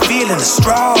 cause the feeling is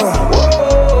strong.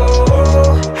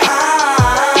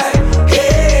 High,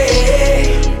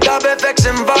 hey, Dub FX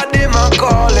and Vadim are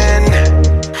calling.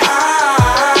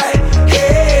 High,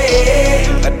 hey,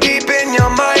 deep in your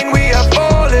mind we are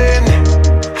falling.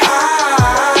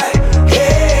 High,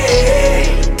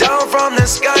 hey, down from the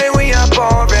sky we are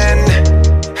pouring.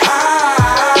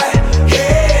 High,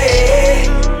 hey,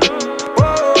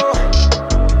 whoa.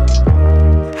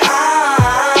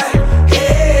 High,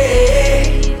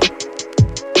 hey,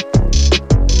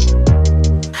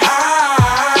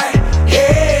 high,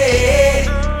 hey,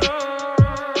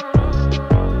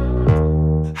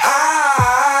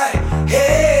 high,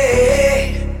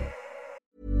 hey.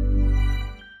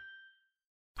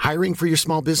 Hiring for your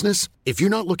small business? If you're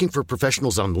not looking for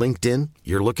professionals on LinkedIn,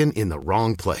 you're looking in the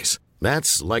wrong place.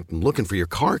 That's like looking for your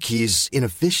car keys in a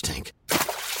fish tank.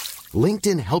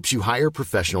 LinkedIn helps you hire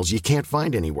professionals you can't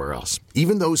find anywhere else,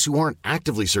 even those who aren't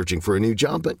actively searching for a new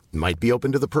job but might be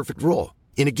open to the perfect role.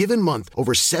 In a given month,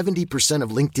 over 70% of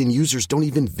LinkedIn users don't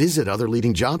even visit other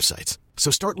leading job sites.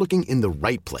 So start looking in the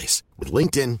right place. With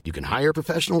LinkedIn, you can hire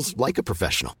professionals like a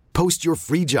professional. Post your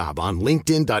free job on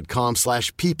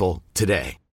linkedin.com/people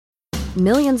today.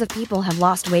 Millions of people have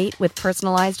lost weight with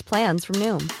personalized plans from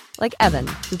Noom. Like Evan,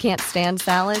 who can't stand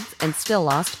salads and still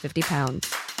lost 50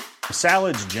 pounds.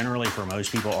 Salads generally for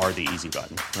most people are the easy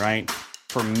button, right?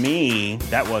 For me,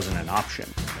 that wasn't an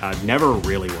option. I never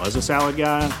really was a salad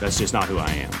guy. That's just not who I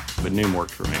am. But Noom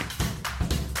worked for me.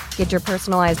 Get your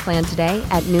personalized plan today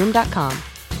at Noom.com.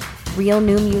 Real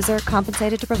Noom user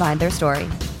compensated to provide their story.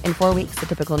 In 4 weeks, the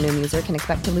typical Noom user can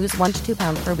expect to lose 1 to 2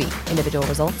 pounds per week. Individual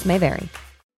results may vary.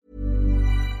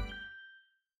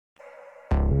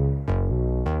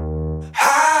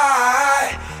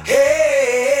 Hi,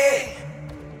 hey.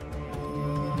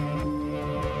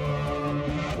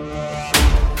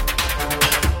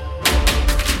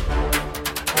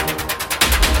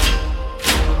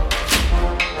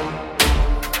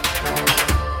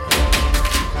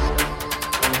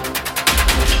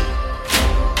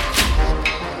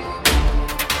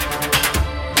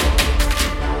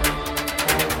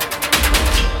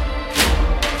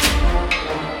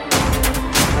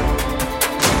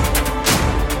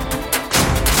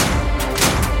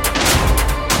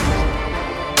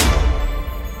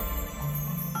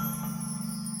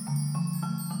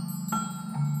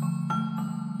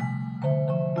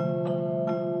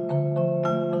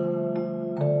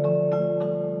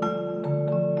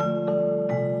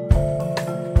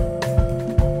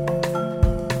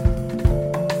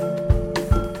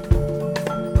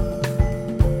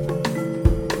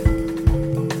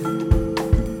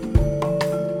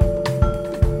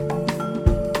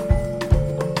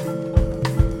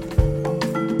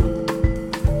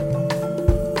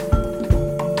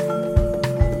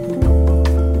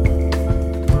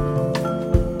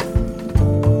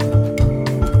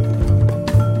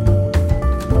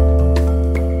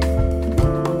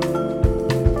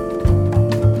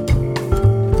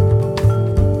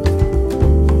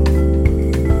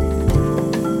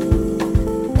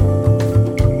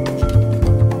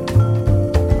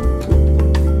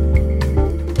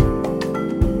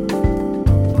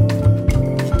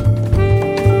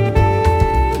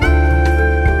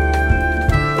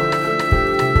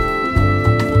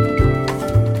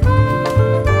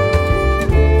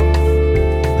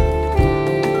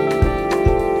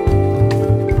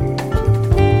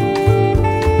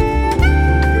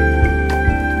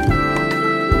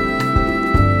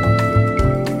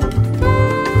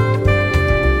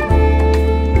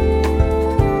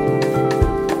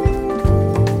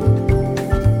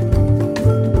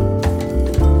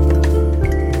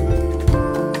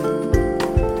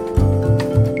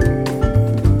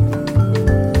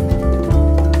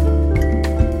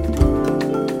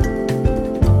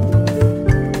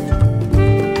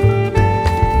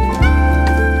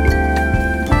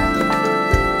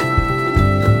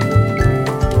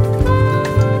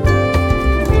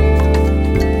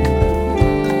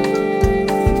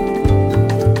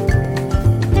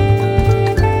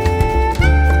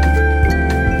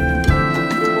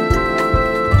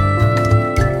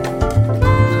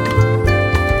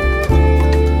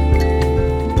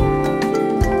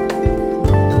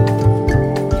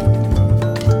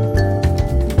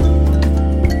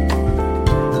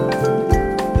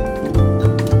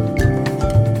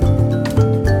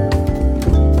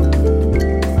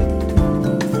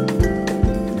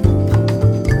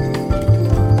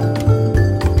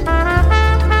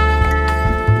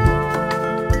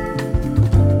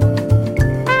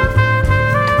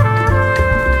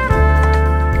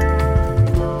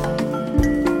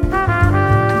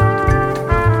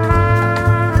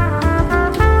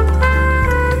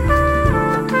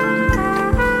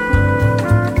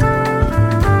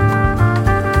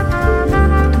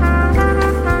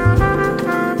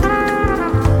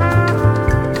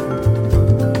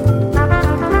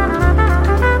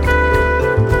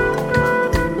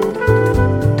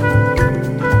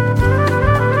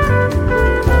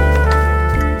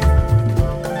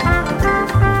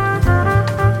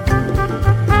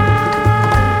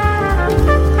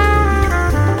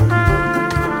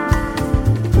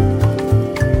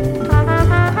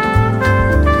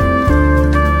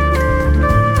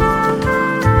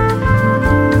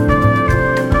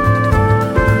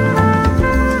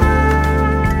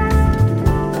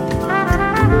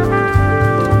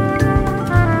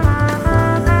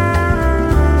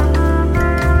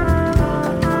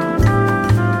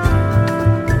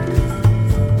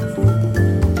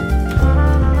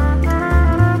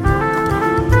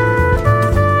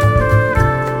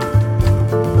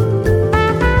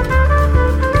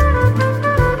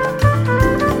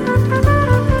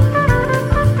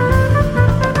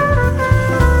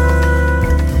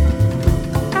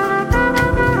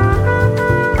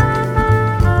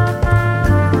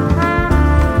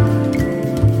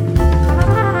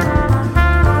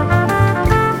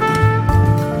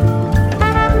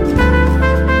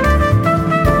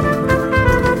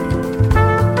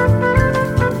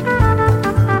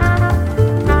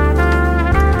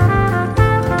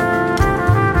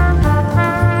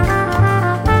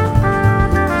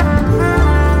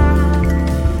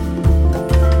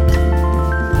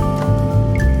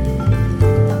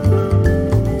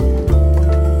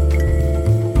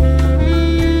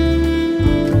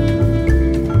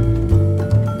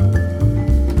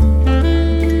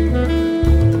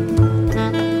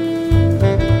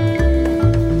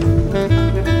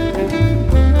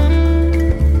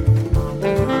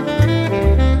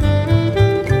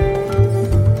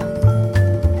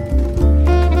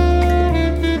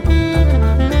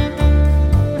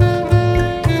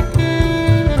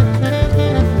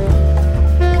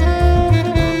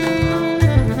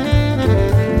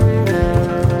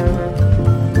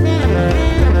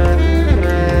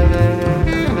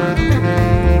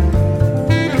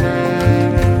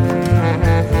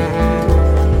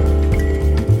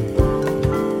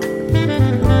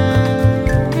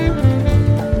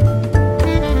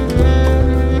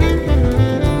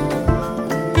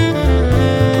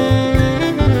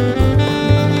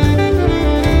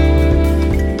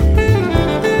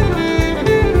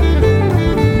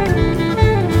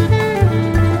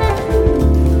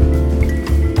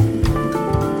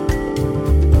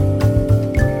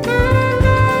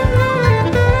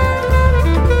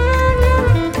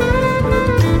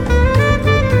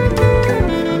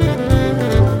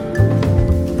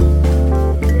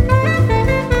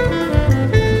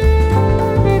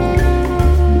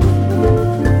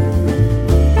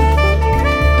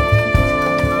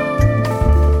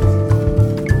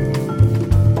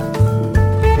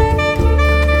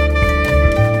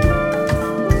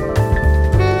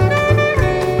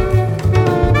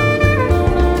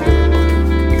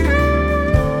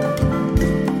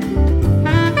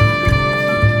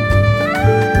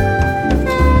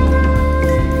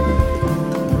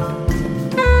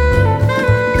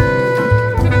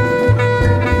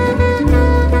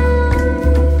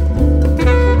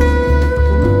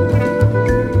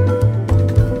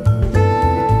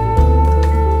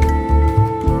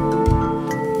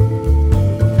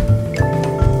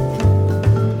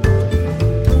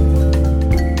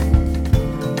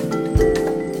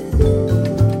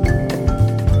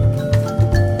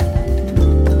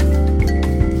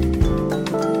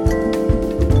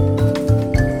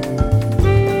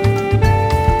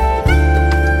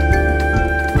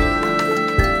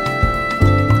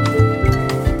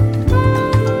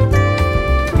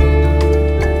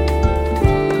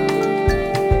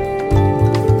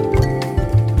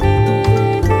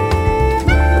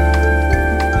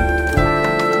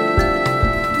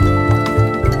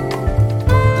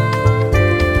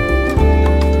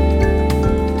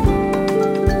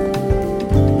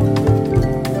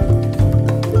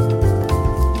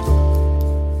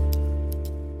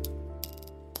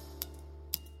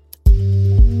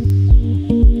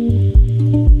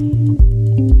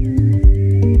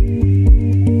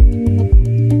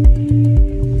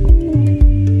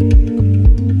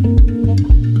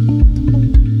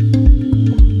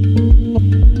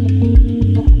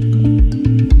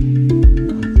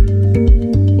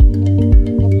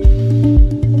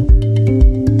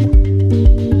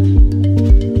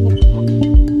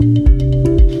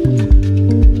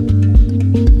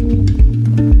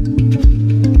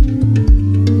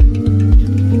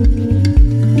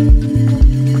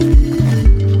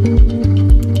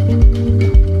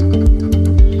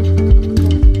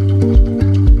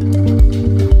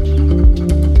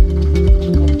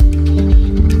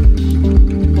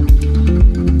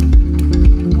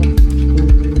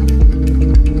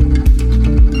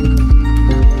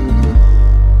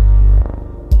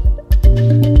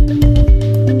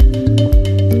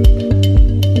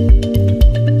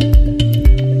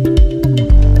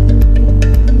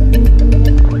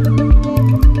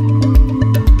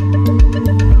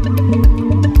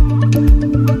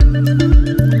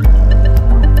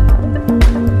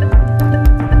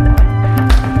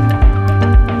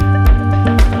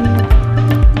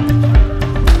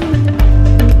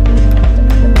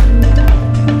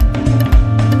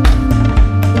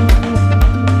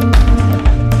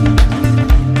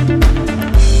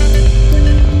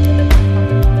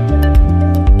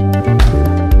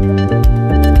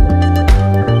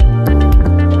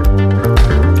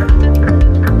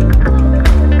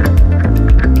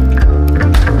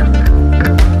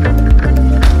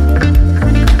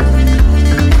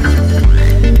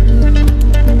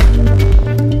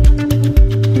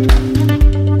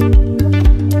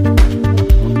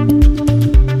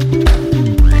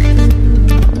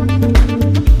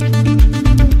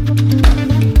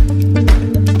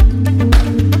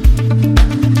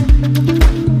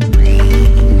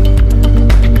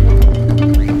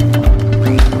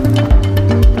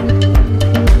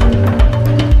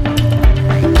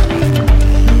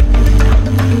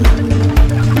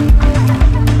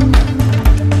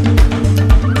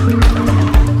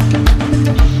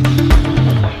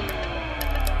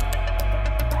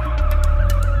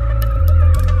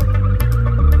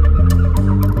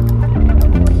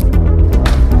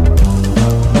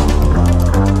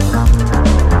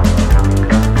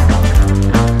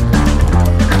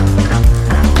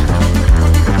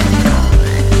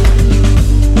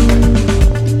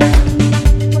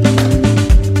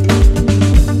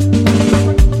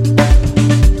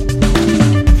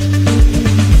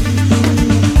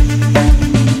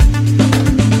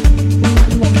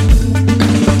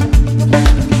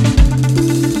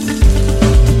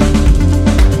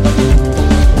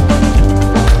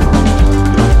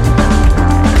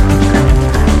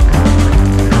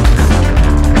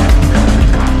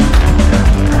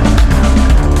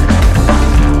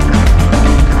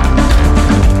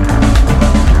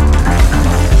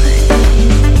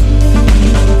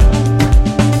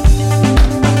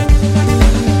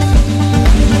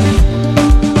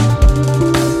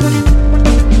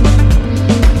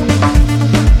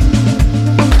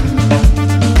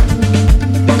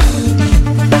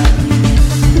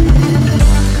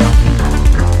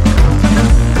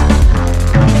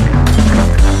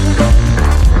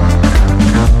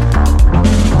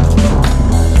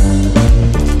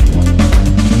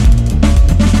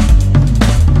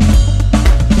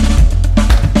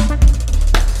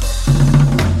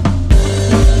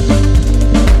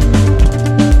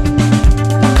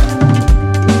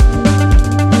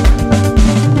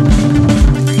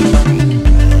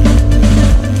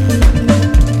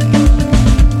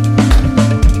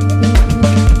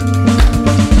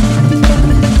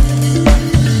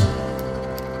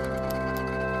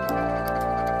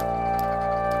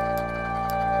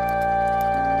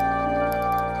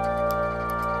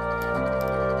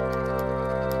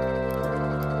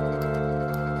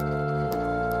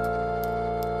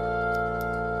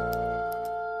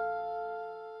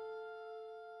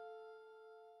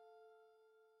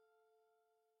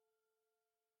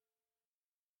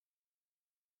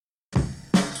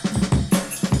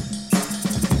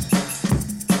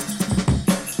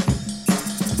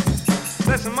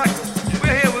 Listen, Michael,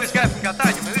 we're here with this guy from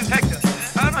Cartagena, man. This is Hector.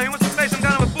 I don't know, he wants to play some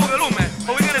kind of a boogaloo, man.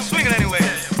 But we're gonna swing it anyway.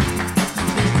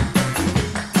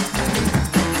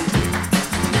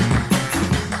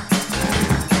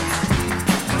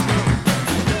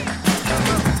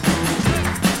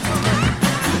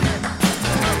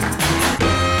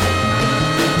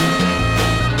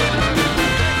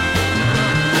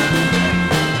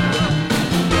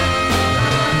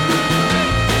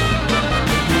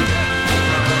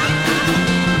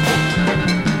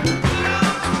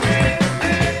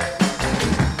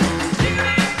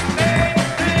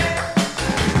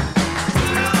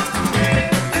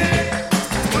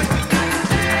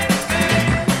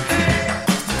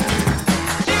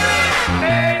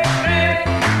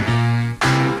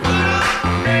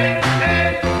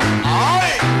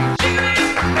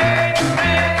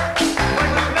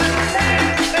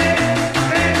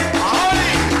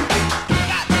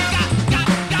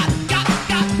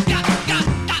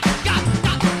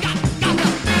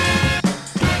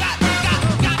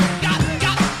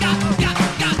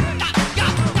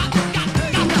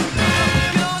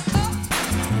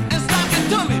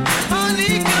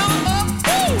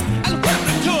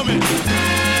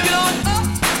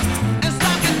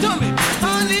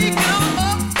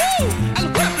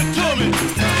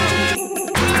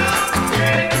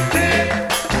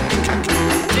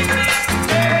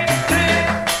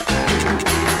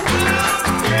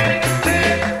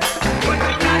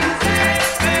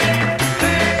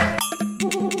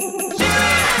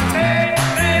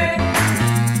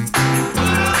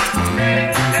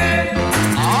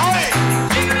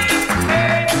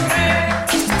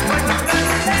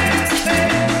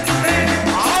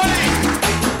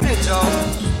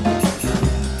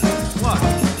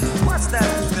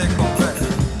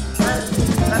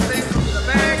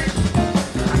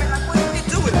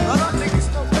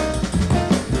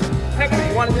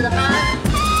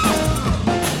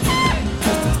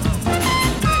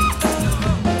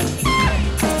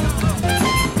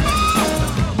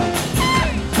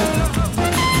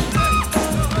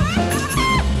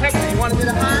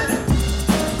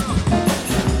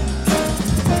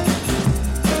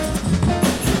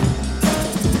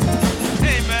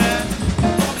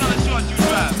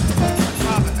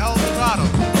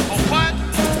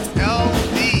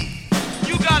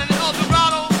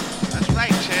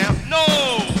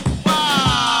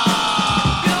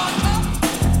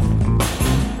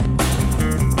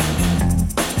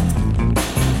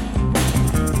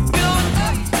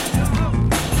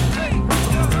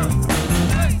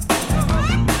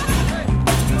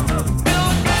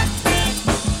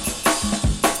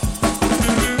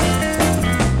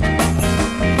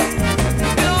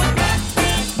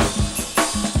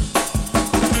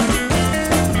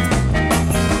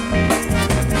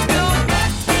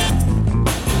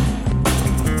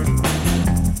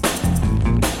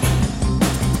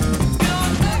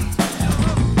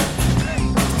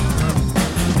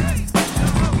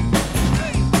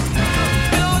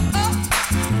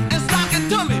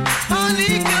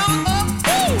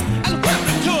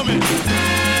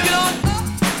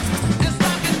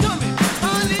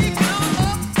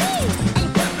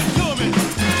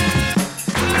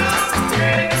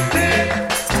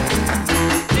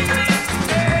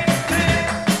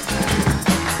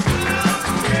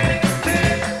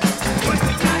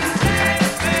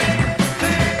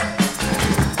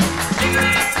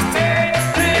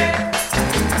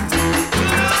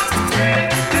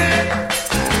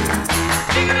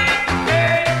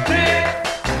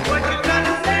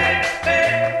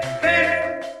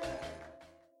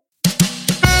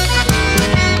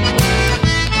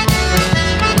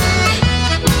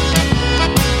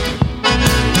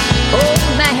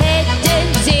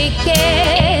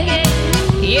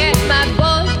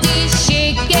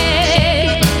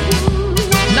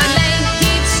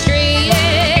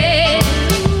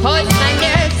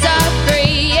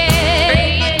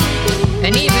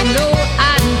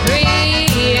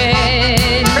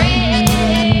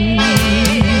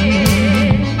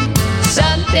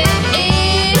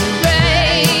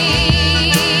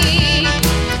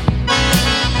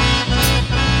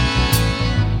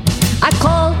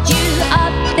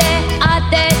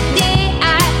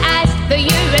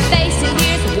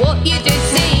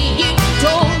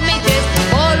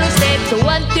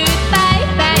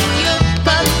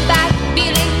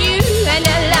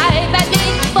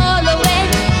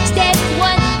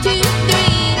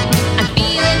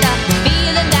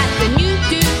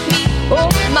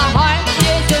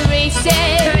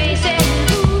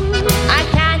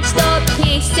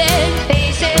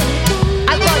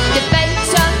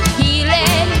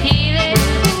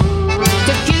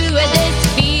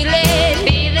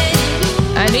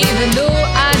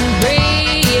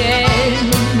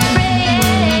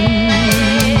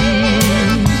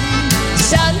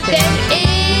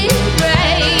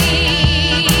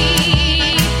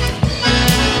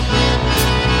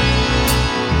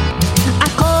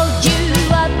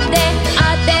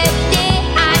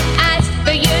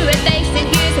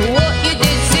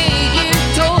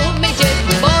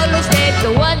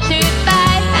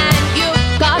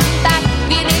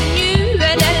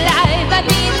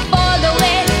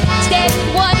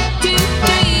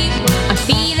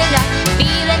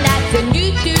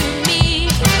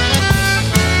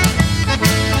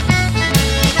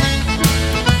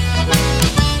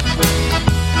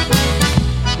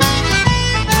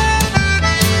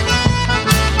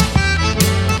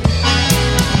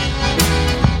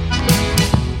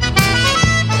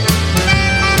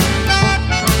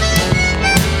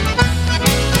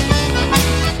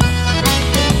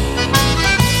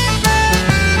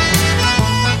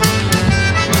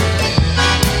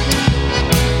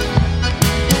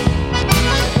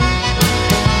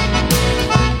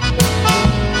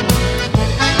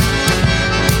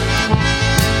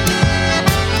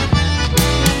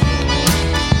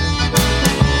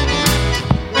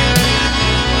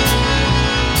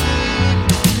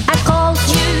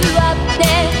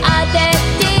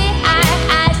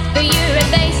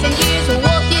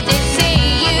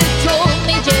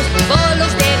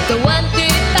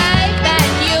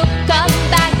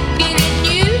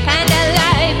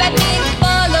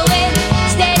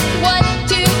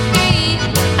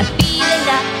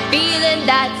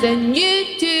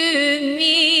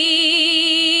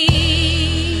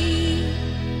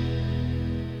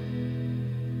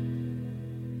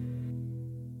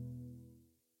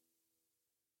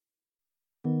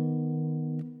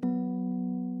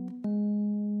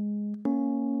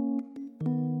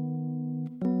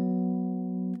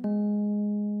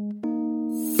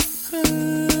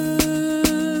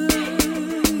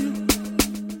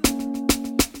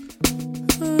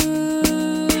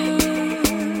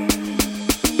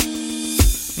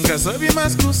 Nunca sabia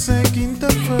mais que você quinta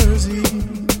fase.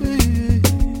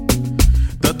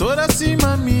 Tá toda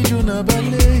acima, milho na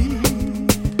baleia.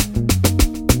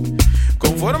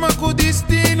 Conforme com o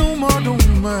destino, modo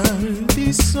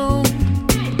maldição.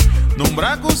 Num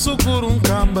braco sucuro, um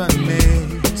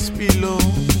cambanês, pilão.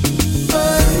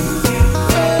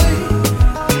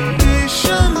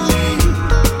 Deixa-me.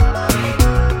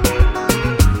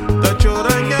 Tá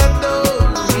chorando.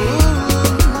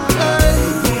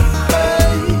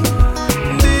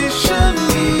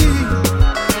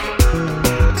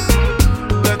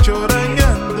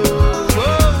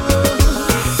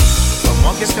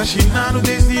 Chinado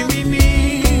desde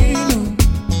menino,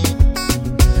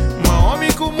 uma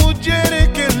homem com mulher é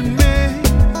que ele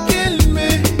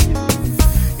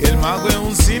mago é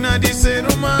um sina de ser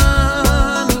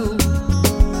humano.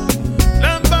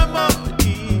 Lamba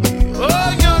morte, oh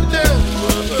meu Deus,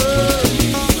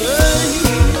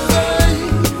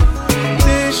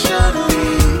 deixa-me,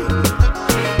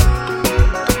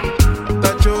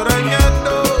 tá chorando,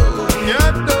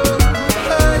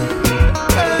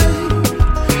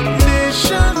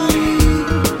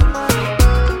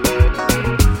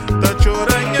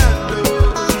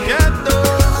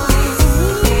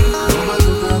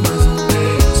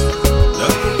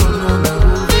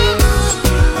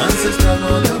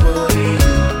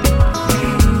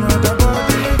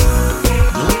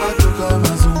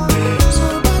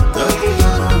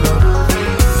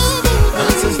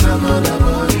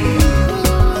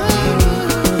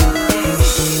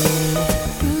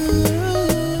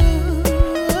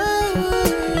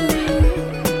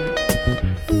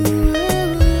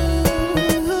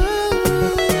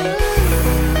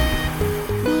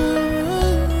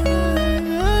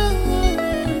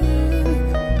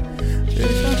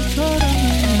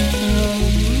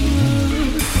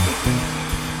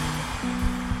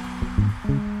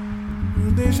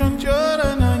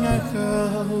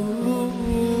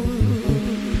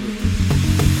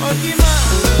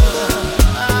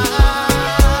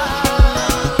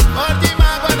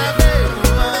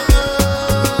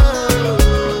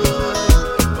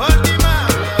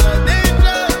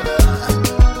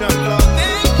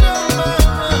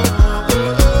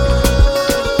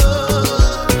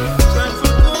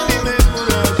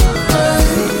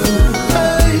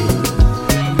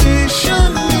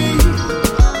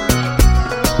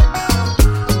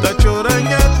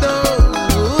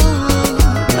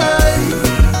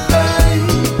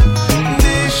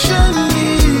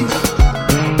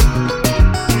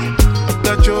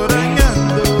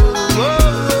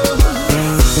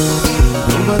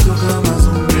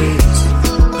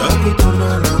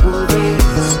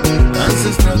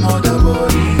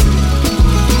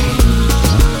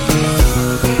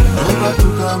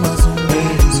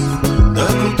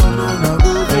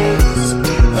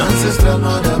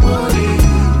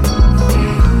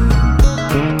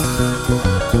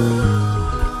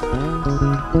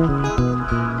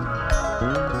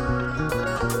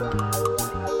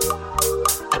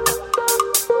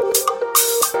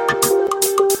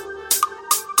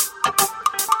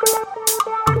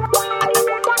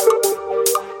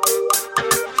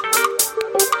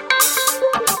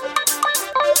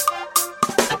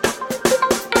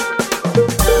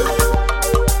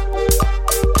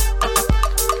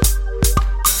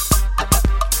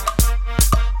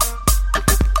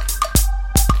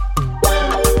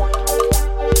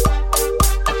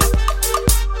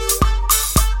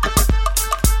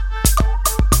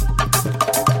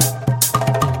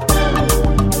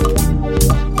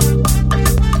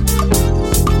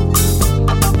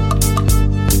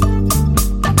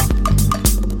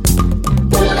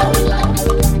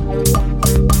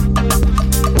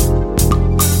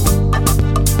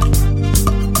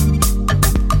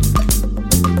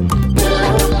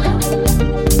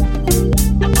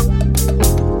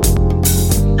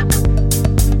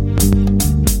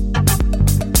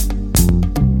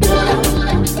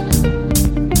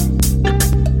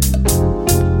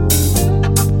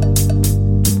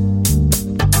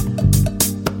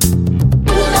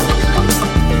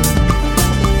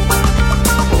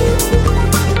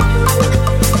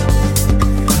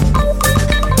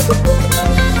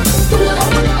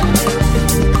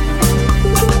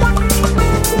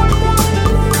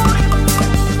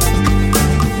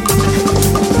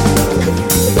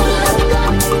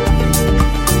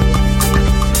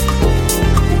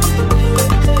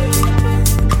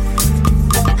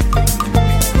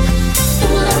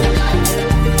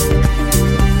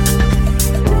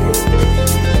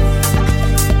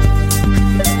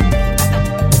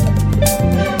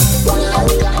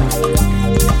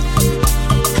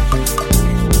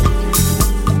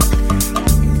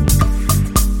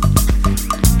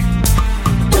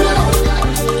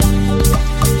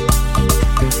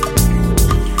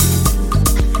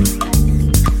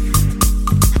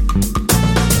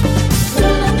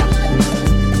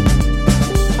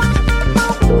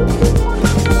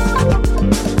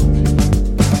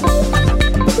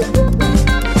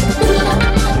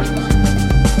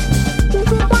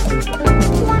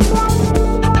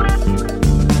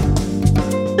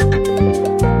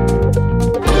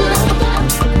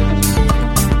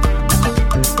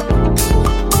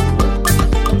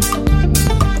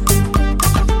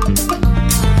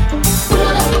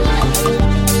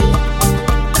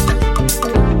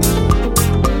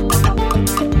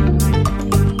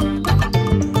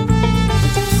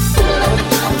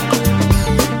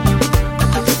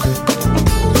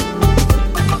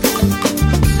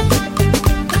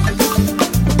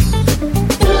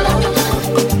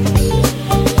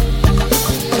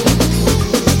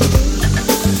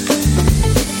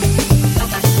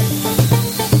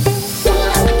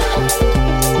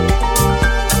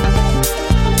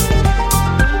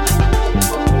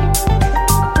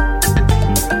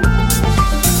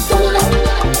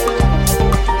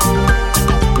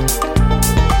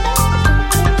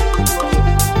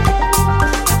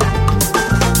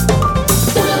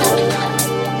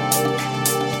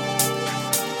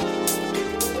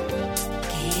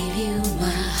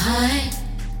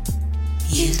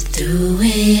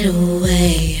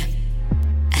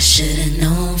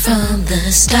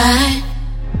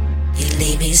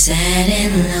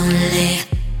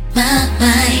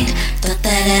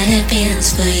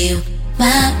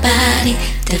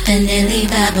 definitely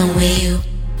vibing with you.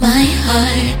 My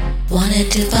heart wanted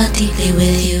to fall deeply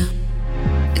with you.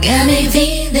 Got me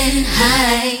feeling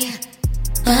high.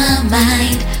 My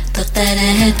mind thought that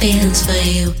I had feelings for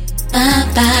you. My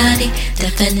body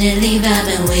definitely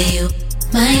vibing with you.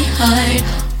 My heart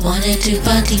wanted to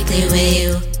fall deeply with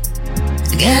you.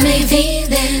 Got me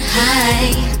feeling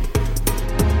high.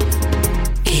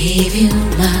 Gave you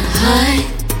my heart,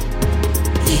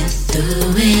 you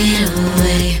threw it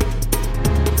away.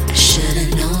 I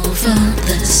should've known from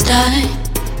the start.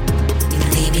 You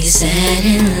leave me sad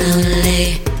and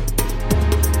lonely.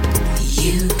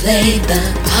 You played the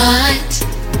part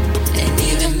and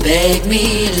even begged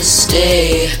me to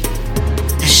stay.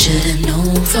 I should've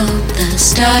known from the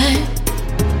start.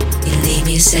 You leave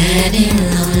me sad and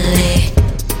lonely.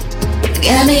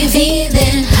 Got me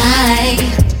feeling high.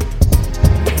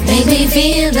 Make me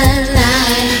feel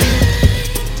alive.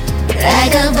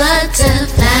 Like a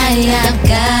butterfly, I've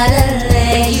gotta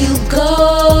let you go.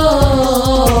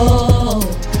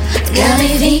 Got me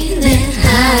feeling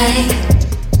high.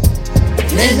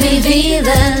 Make me feel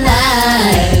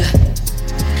alive.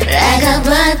 Like a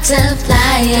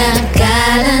butterfly, I've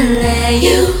gotta let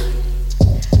you.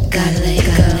 Gotta let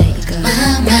go.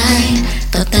 My mind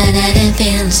thought that I had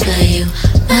feelings for you.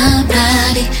 My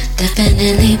body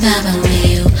definitely vibing with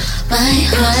you. My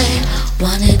heart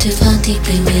wanted to fall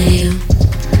deeply with you.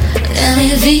 Got me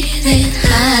feeling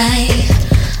high.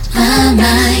 My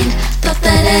mind thought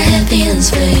that I had feelings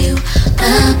for you.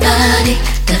 My body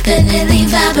definitely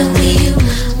vibing with you.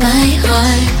 My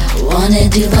heart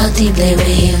wanted to fall deeply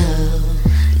with you.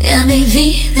 Got me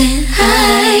feeling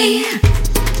high.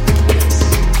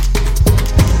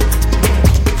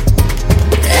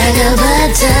 Like a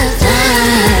butterfly,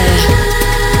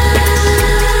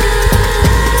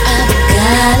 I've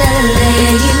gotta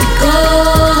let you go.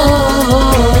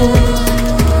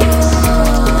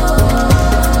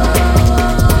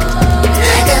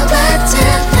 Like a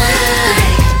butterfly,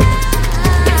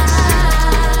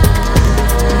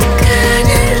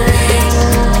 gotta let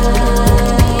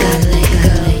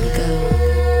go.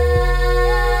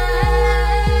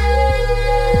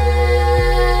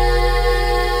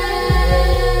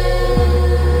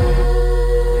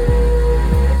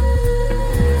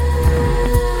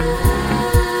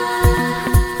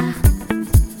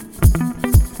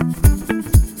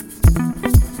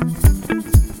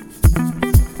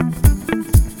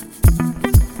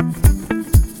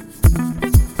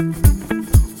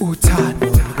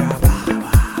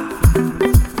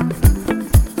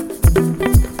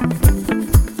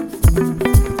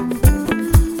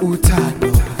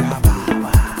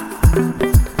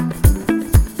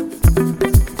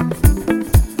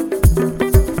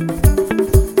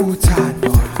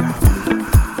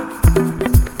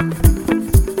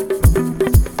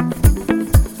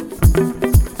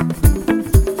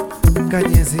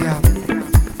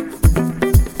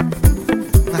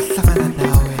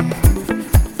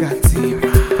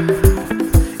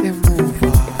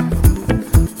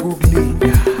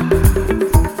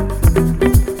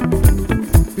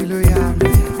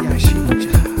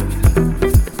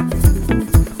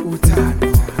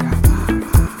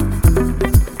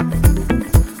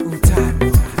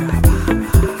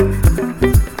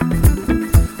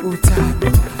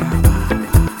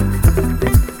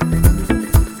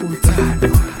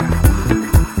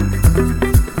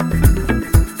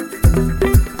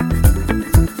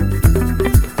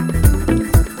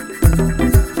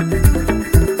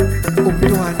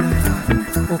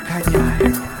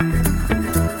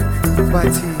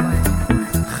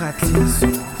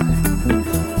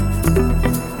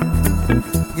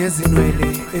 Ngezinwele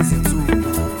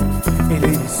ezinzulu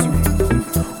eleyisulu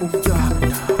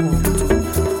umntwana umuntu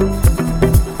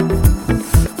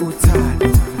uthando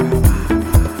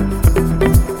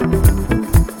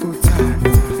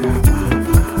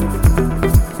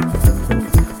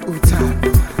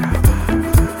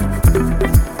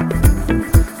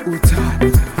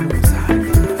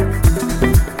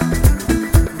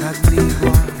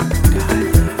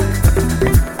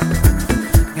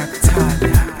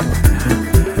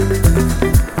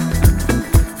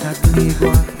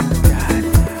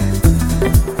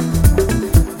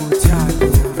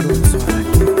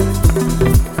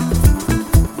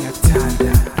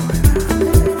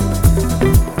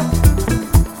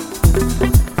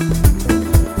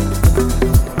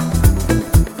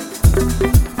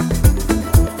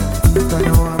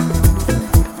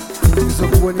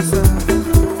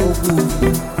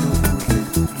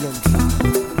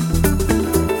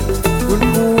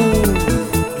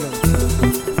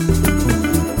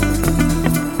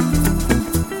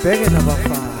bheke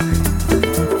nabafana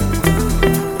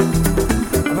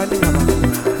abaningi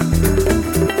abafana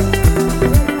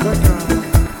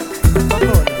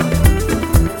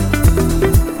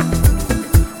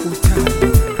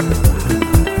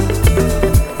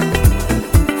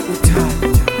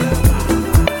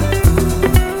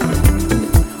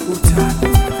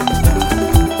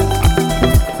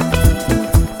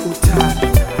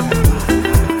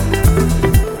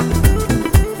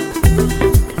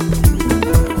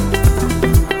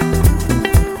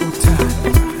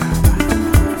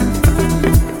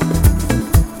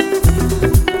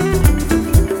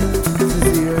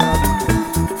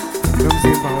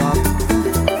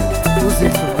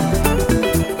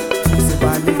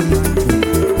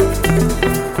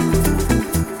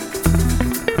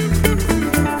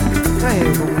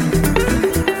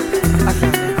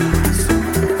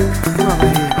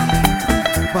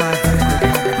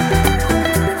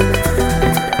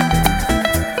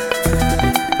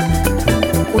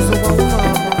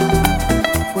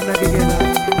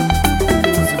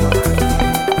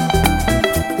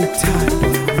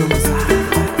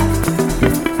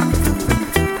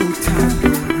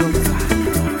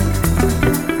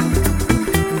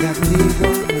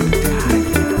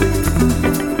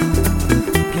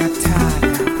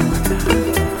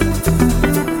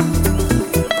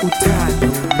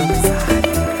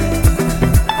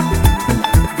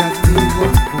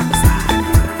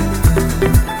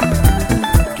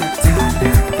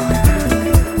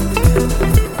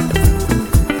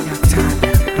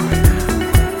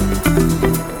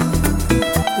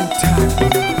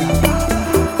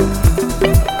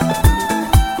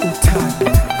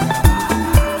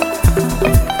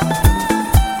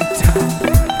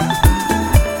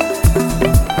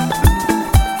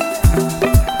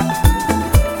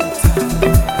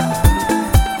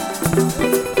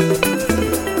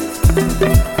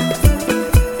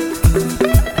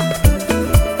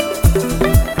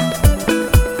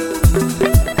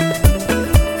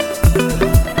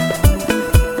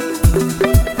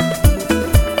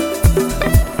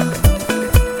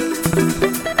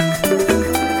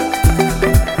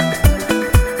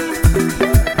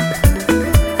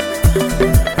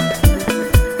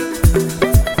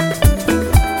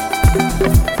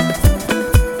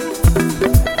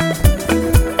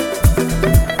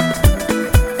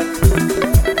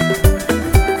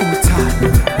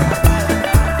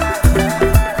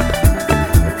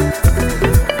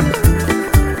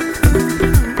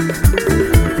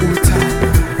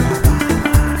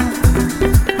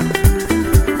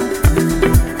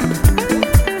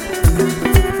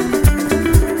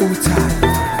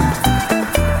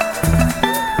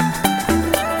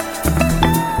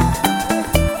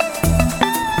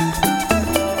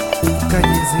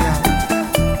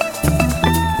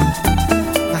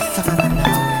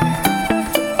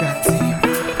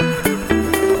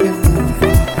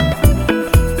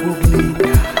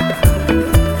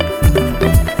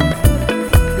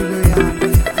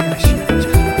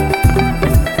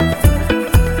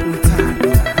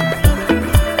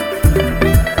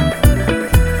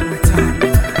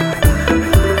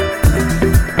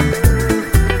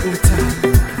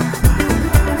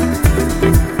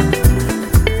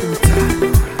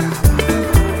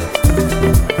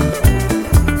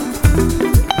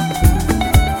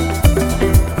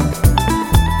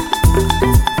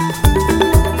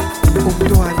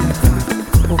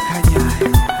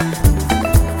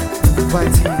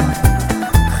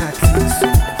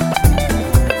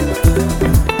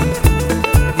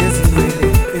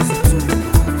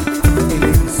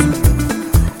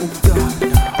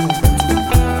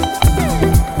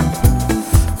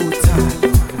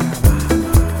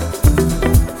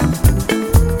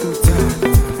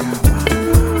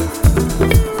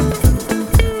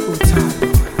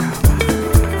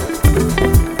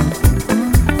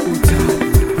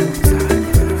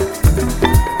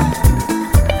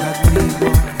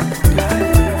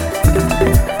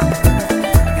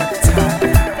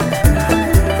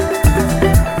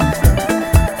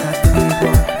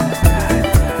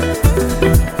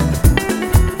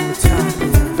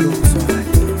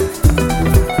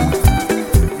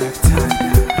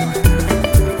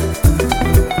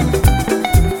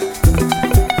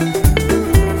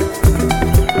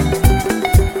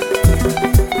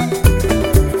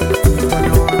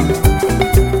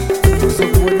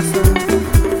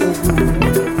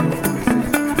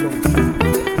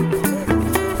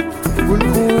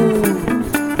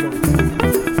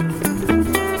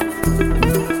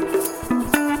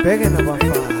sibheke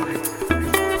nabafana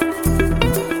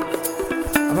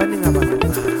abaningi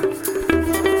abanomncane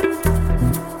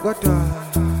kodwa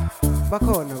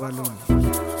bakhona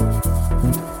balungile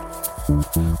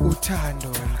uthando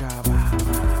likababa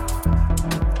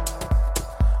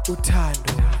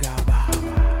uthando likababa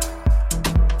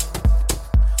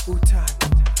uthando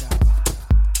likababa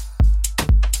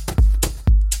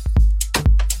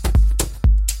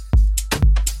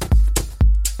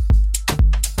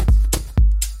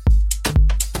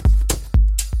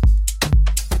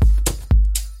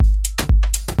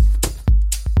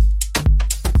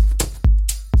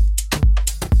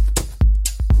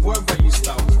Wherever you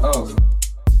stop. Oh.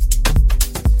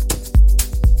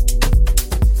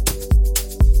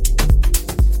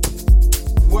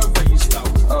 Wherever you stop.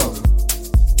 Oh.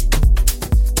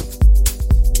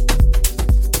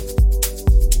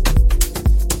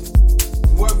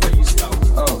 Wherever you stop.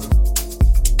 Oh.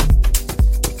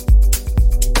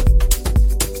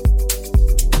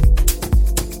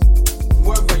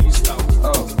 Wherever you stop.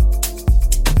 Oh.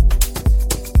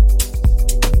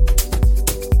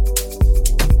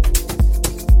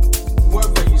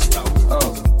 Wherever you stop.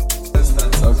 Oh. That's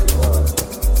not talking about.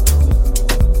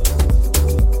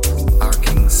 Our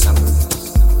King Summer.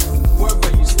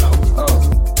 Wherever you stop. Oh.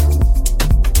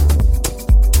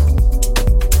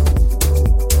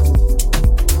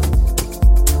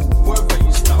 Wherever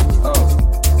you stop. Oh.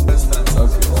 That's not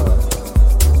talking about.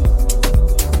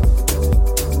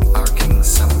 Our King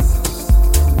Summer.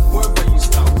 Wherever you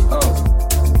stop. Oh.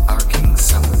 Our King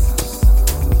Summer.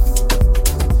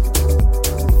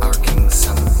 Our King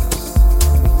Summer.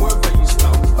 Wherever you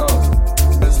stop. Oh.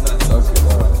 That's not talking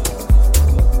about.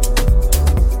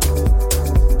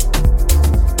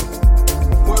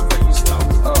 Wherever you stop.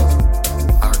 Oh.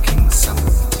 Our King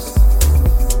Summer.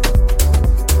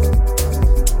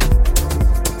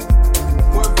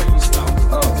 Wherever you stop.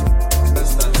 Oh.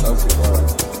 That's not talking about.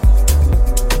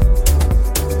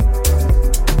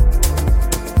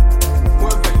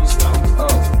 Wherever you stop.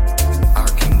 Oh. Our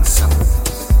King Summer.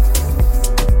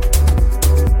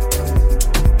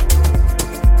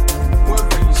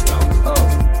 Wherever you stop. Oh.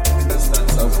 That's not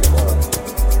talking about.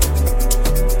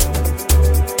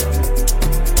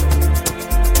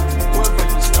 Wherever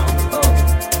you stop. Oh.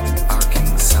 Our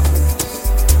King Summer.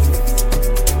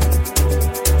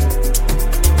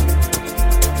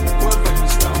 Wherever you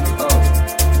stop. Oh.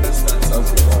 That's not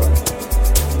talking about.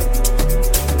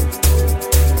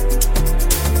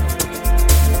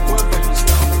 Wherever you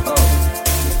stop. Oh.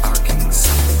 Our King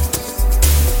Summer.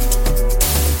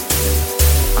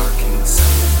 Our King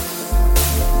Summer.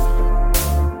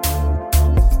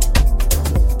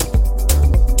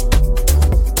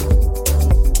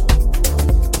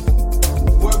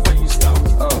 Wherever you stop.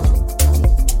 Oh.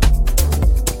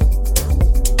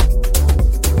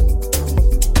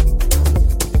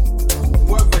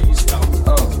 Wherever you stop.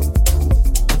 Oh.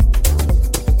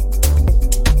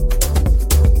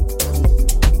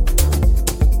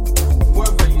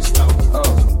 Wherever you stop. Oh. Wherever you stop.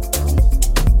 Oh.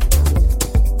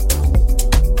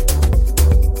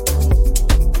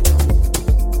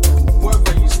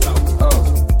 Wherever you stop.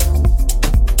 Oh.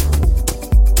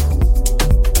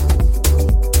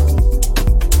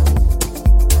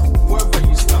 Wherever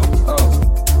you stop. Oh.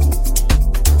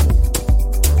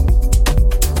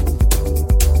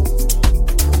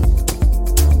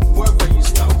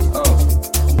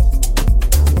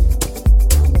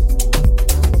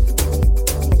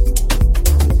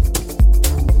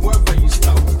 Wherever you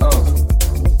stop. Oh.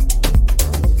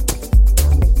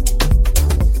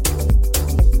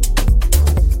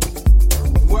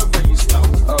 Wherever you stop.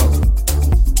 Oh.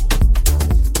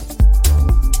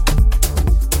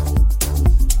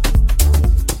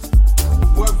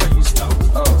 Wherever you stop.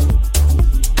 Oh.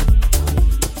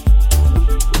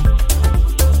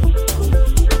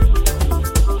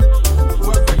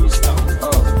 Wherever you stop.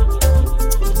 Oh.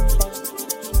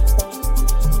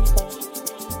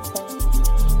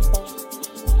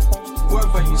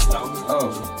 Wherever you stop.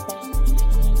 Oh.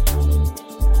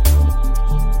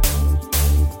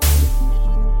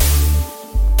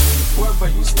 Wherever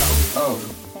you stop. Oh.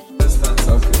 That's not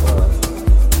talking about.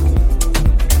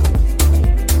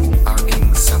 Our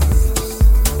King Summer.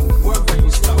 Wherever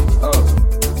you stop. Oh.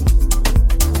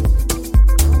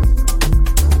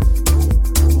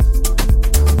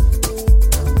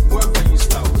 Wherever you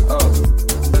stop. Oh.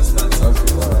 That's not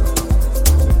talking about.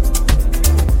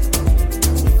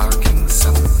 Our King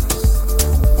Summer.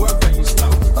 Wherever you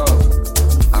stop. Oh.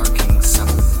 Our King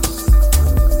Summer.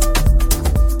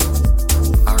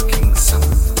 Our King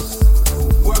Summer.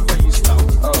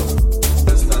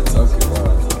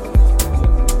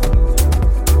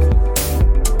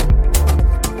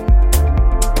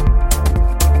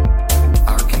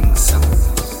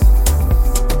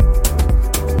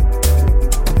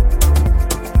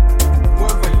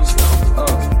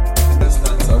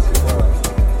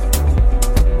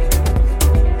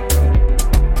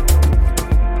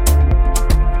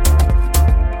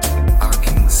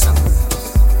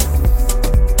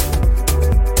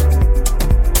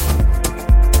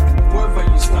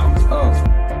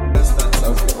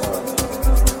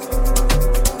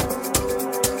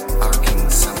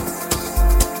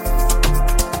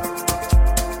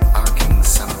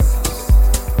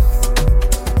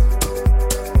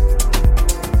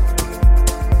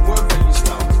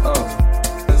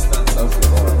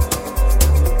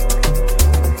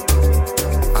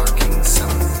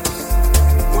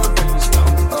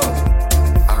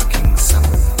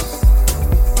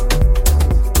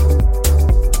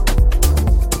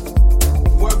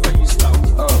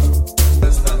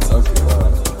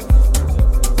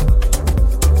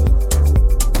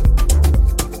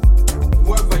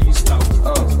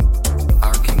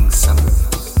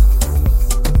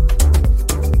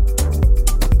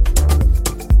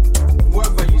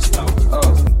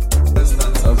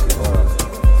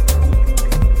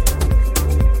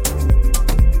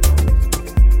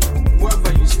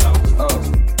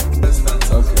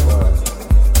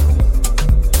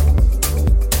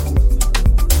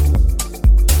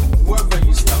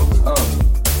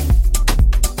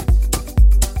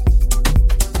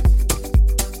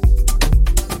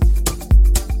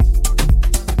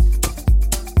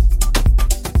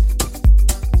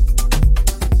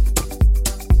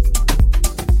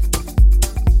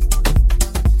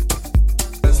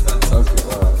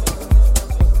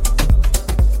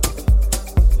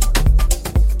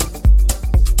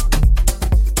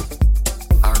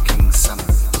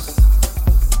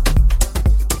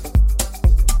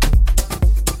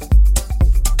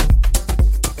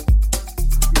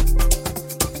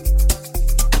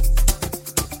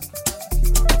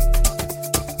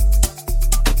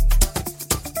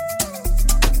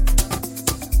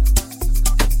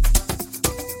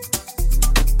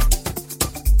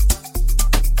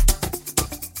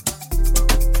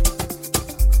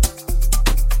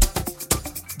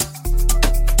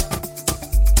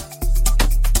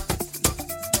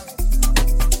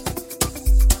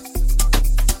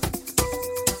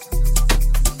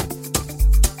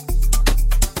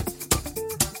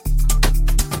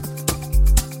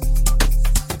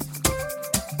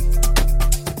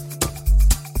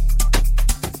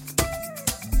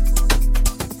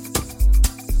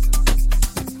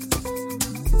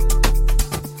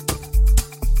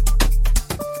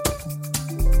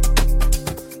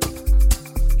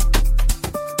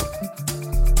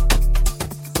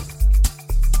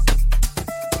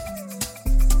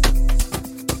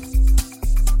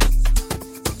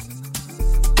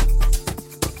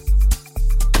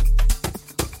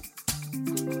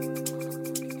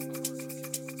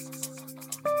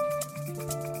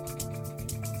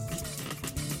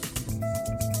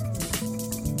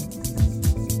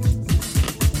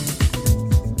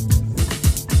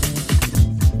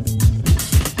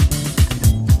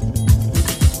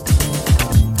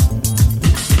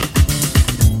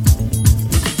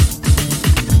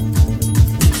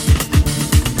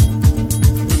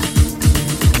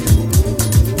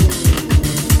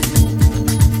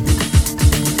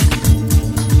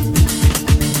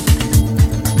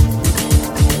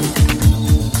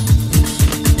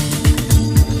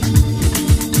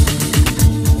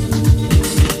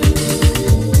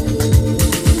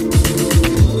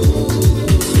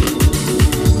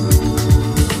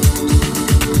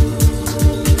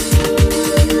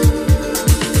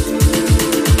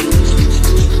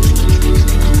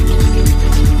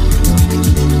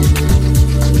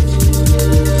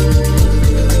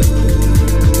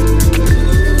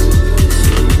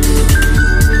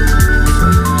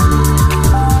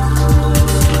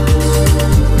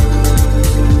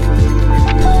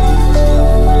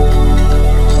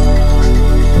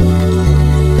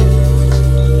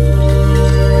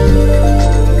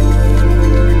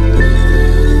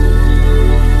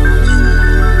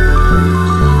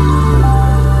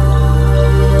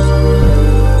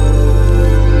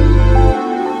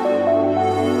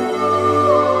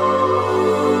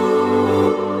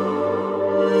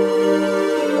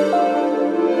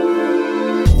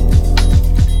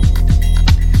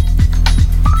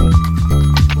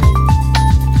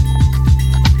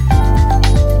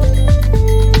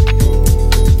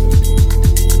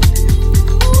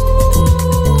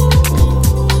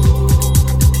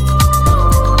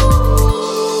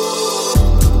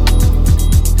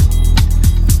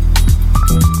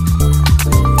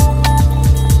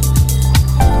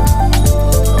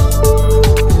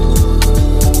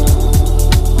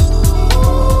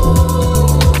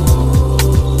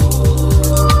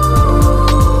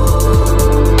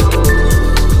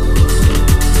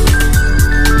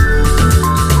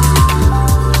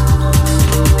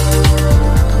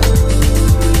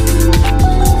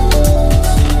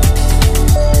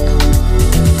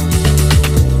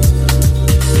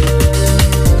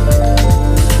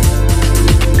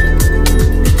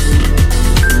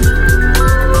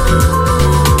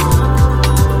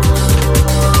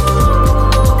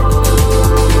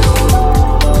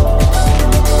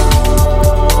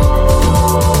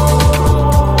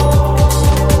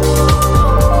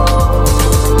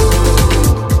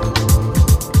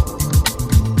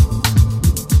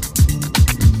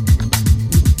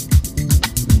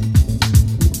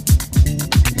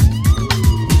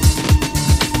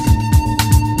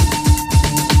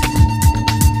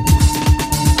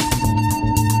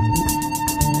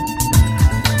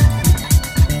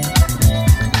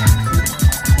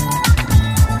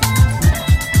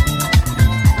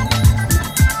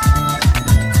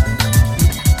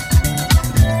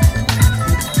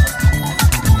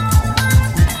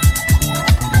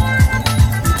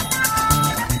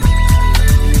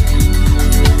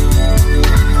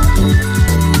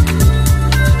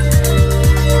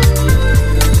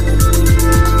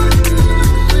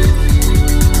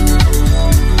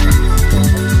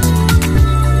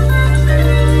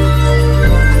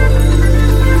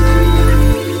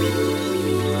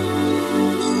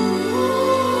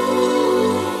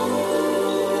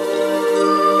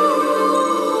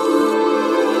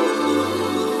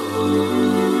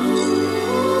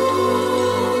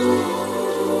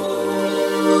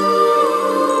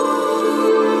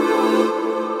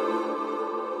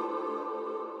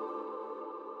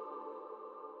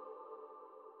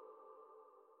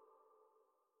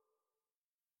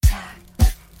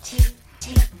 tick,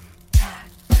 tick, tock,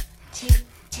 tick,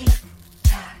 tick,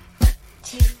 tock,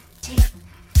 tick, tick,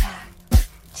 tock,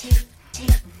 tick,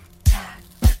 tick, tock,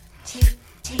 tick,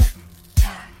 tick,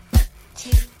 tock,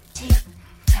 tick, tick,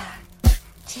 tock,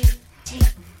 tick,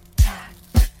 tick, tock,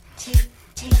 tick,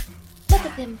 tick. Look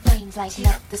at them flames lighting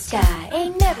up the sky.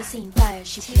 Ain't never seen fire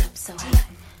shooting up so high.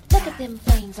 Look at them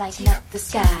flames lighting up the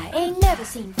sky. Ain't never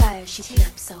seen fire shooting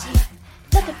up so high.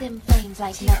 Look at them flames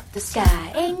lighting up the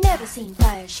sky. Ain't never seen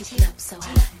fire shooting up so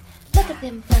high. Look at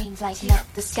them flames lighting up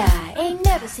the sky. Ain't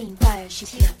never seen fire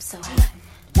shooting up so high.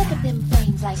 Look at them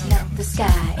flames lighting up the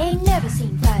sky. Ain't never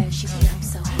seen fire shooting up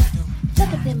so high. Look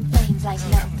at them flames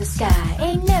lighting up the sky.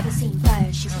 Ain't never seen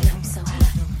fire shooting up so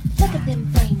high. Look at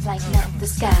them flames lighting up the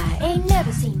sky. Ain't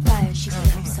never seen fire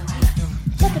shooting up so high.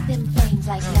 Look at them flames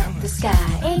lighting up the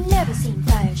sky. Ain't never seen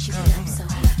fire shooting up so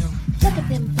high. Look at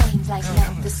them flames lighting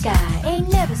up the sky.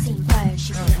 Ain't never seen fire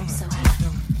shooting up so high.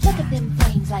 Look at them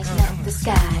flames lighting up the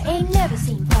sky. Ain't never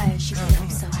seen fire shooting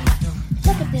up so high.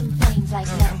 Look at them flames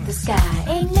lighting up the sky.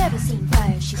 Ain't never seen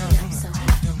fire shooting up so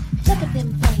high. Look at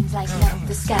them flames lighting up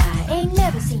the sky. Ain't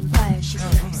never seen fire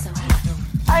shooting up so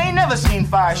high. I ain't never seen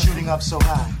fire shooting up so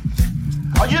high.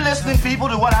 Are you listening, people,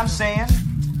 to what I'm saying?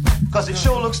 Cause it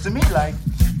sure looks to me like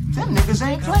them niggas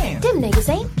ain't playing. Them niggas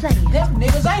ain't playing. Them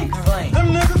niggas ain't playing.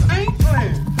 Them niggas ain't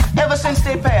playing. Ever since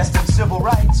they passed them civil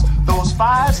rights, those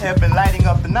fires have been lighting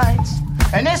up the nights.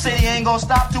 And they say they ain't gonna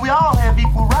stop till we all have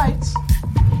equal rights.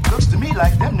 Looks to me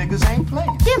like them niggas ain't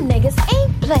playing. Them niggas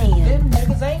ain't playing. Them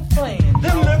niggas ain't playing.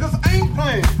 Them niggas ain't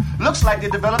playing. Looks like they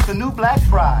developed a new black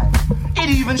pride. It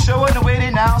even showing the way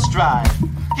they now stride.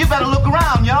 You better look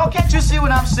around, y'all. Can't you see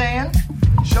what I'm saying?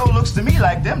 Sure looks to me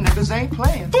like them niggas ain't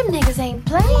playing. Them niggas ain't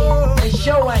playing. They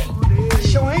sure ain't. They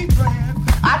sure ain't playing.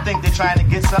 I think they're trying to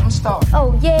get something started.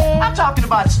 Oh, yeah? I'm talking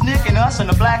about Snick and us and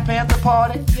the Black Panther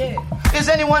Party. Yeah. Is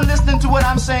anyone listening to what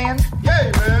I'm saying?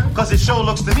 Yeah, man. Cause it sure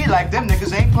looks to me like them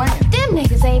niggas ain't playing. Them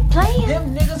niggas ain't playing.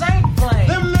 Them niggas ain't playing.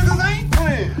 Them niggas ain't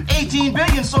playing. 18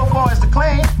 billion so far is the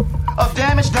claim of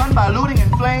damage done by looting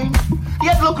and flame.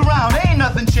 Yet look around, ain't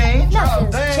nothing changed.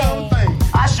 Nothing's changed.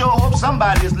 I sure hope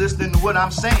somebody is listening to what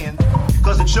I'm saying.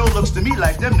 Cause it sure looks to me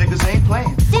like them niggas ain't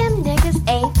playing. Them niggas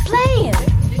ain't playing.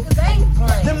 Niggas ain't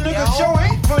playing. Them niggas sure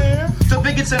ain't playing. The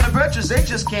bigots and the virtues, they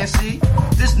just can't see.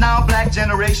 This now black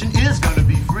generation is gonna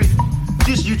be free.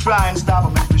 Just you try and stop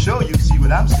them and for sure you see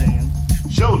what I'm saying.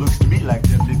 Sure looks to me like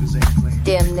them niggas ain't playing.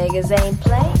 Them niggas ain't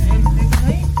playing. Them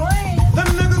niggas ain't playing. Them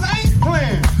niggas ain't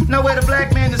playing. Now where the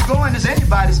black man is going is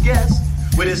anybody's guess.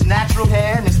 With his natural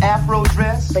hair and his afro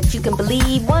dress. But you can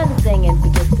believe one thing and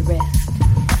forget the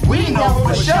rest. We know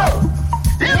for sure.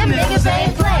 Them niggas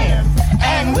ain't playing.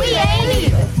 And we ain't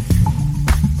either.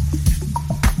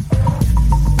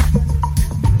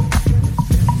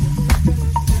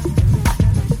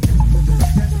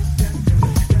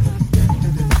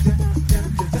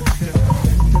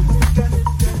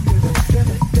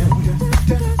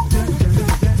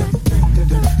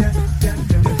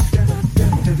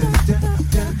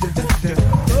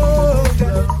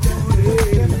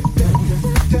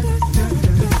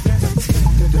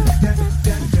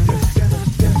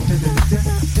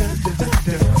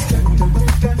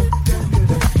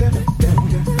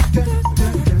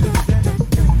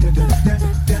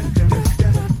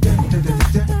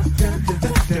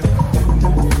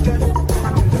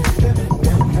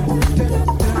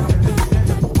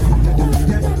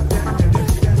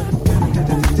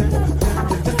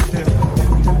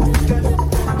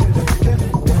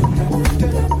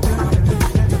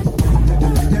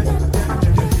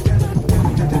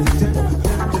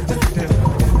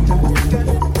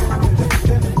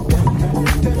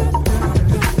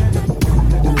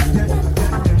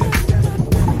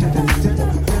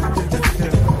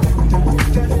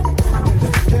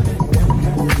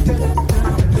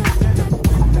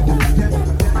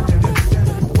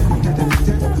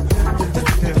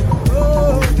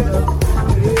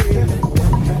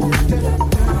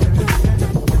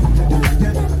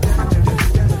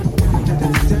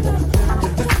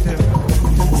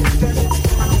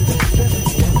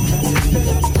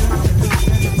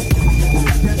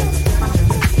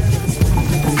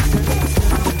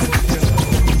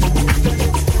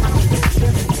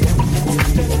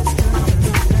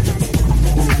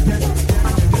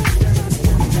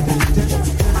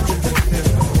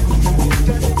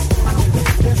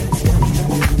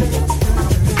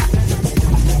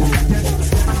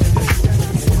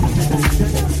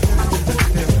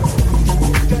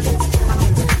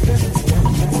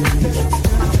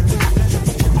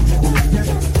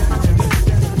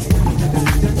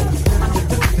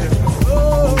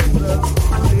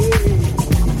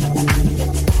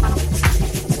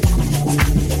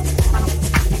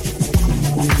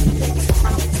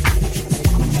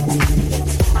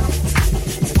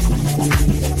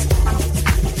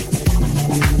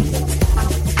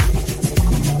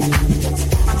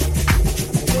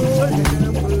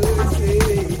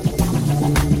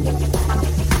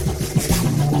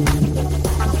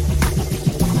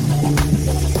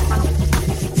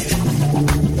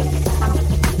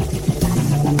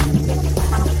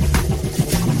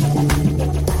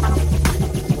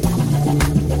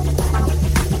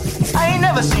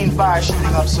 seen fire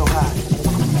shooting up so high.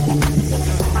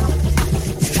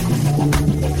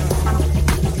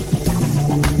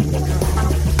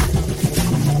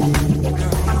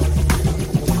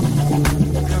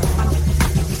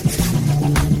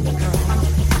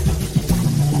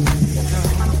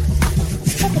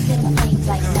 Look at them flames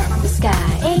lighting up the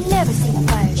sky. Ain't never seen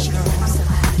fire shooting up so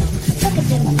high. Look at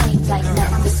them flames lighting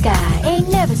up the sky. Ain't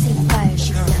never seen fire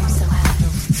shooting up so high.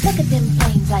 Look at them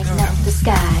flames lighting up the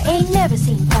sky. Ain't never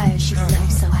seen fire shooting up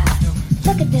so high.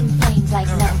 Look at them flames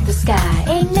lighting up the sky.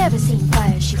 Ain't never seen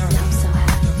fire shooting up so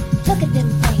high. Look at them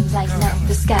flames lighting up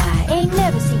the sky. Ain't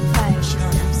never seen fire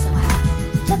shooting up so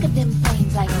high. Look at them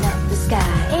flames lighting up the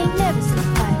sky.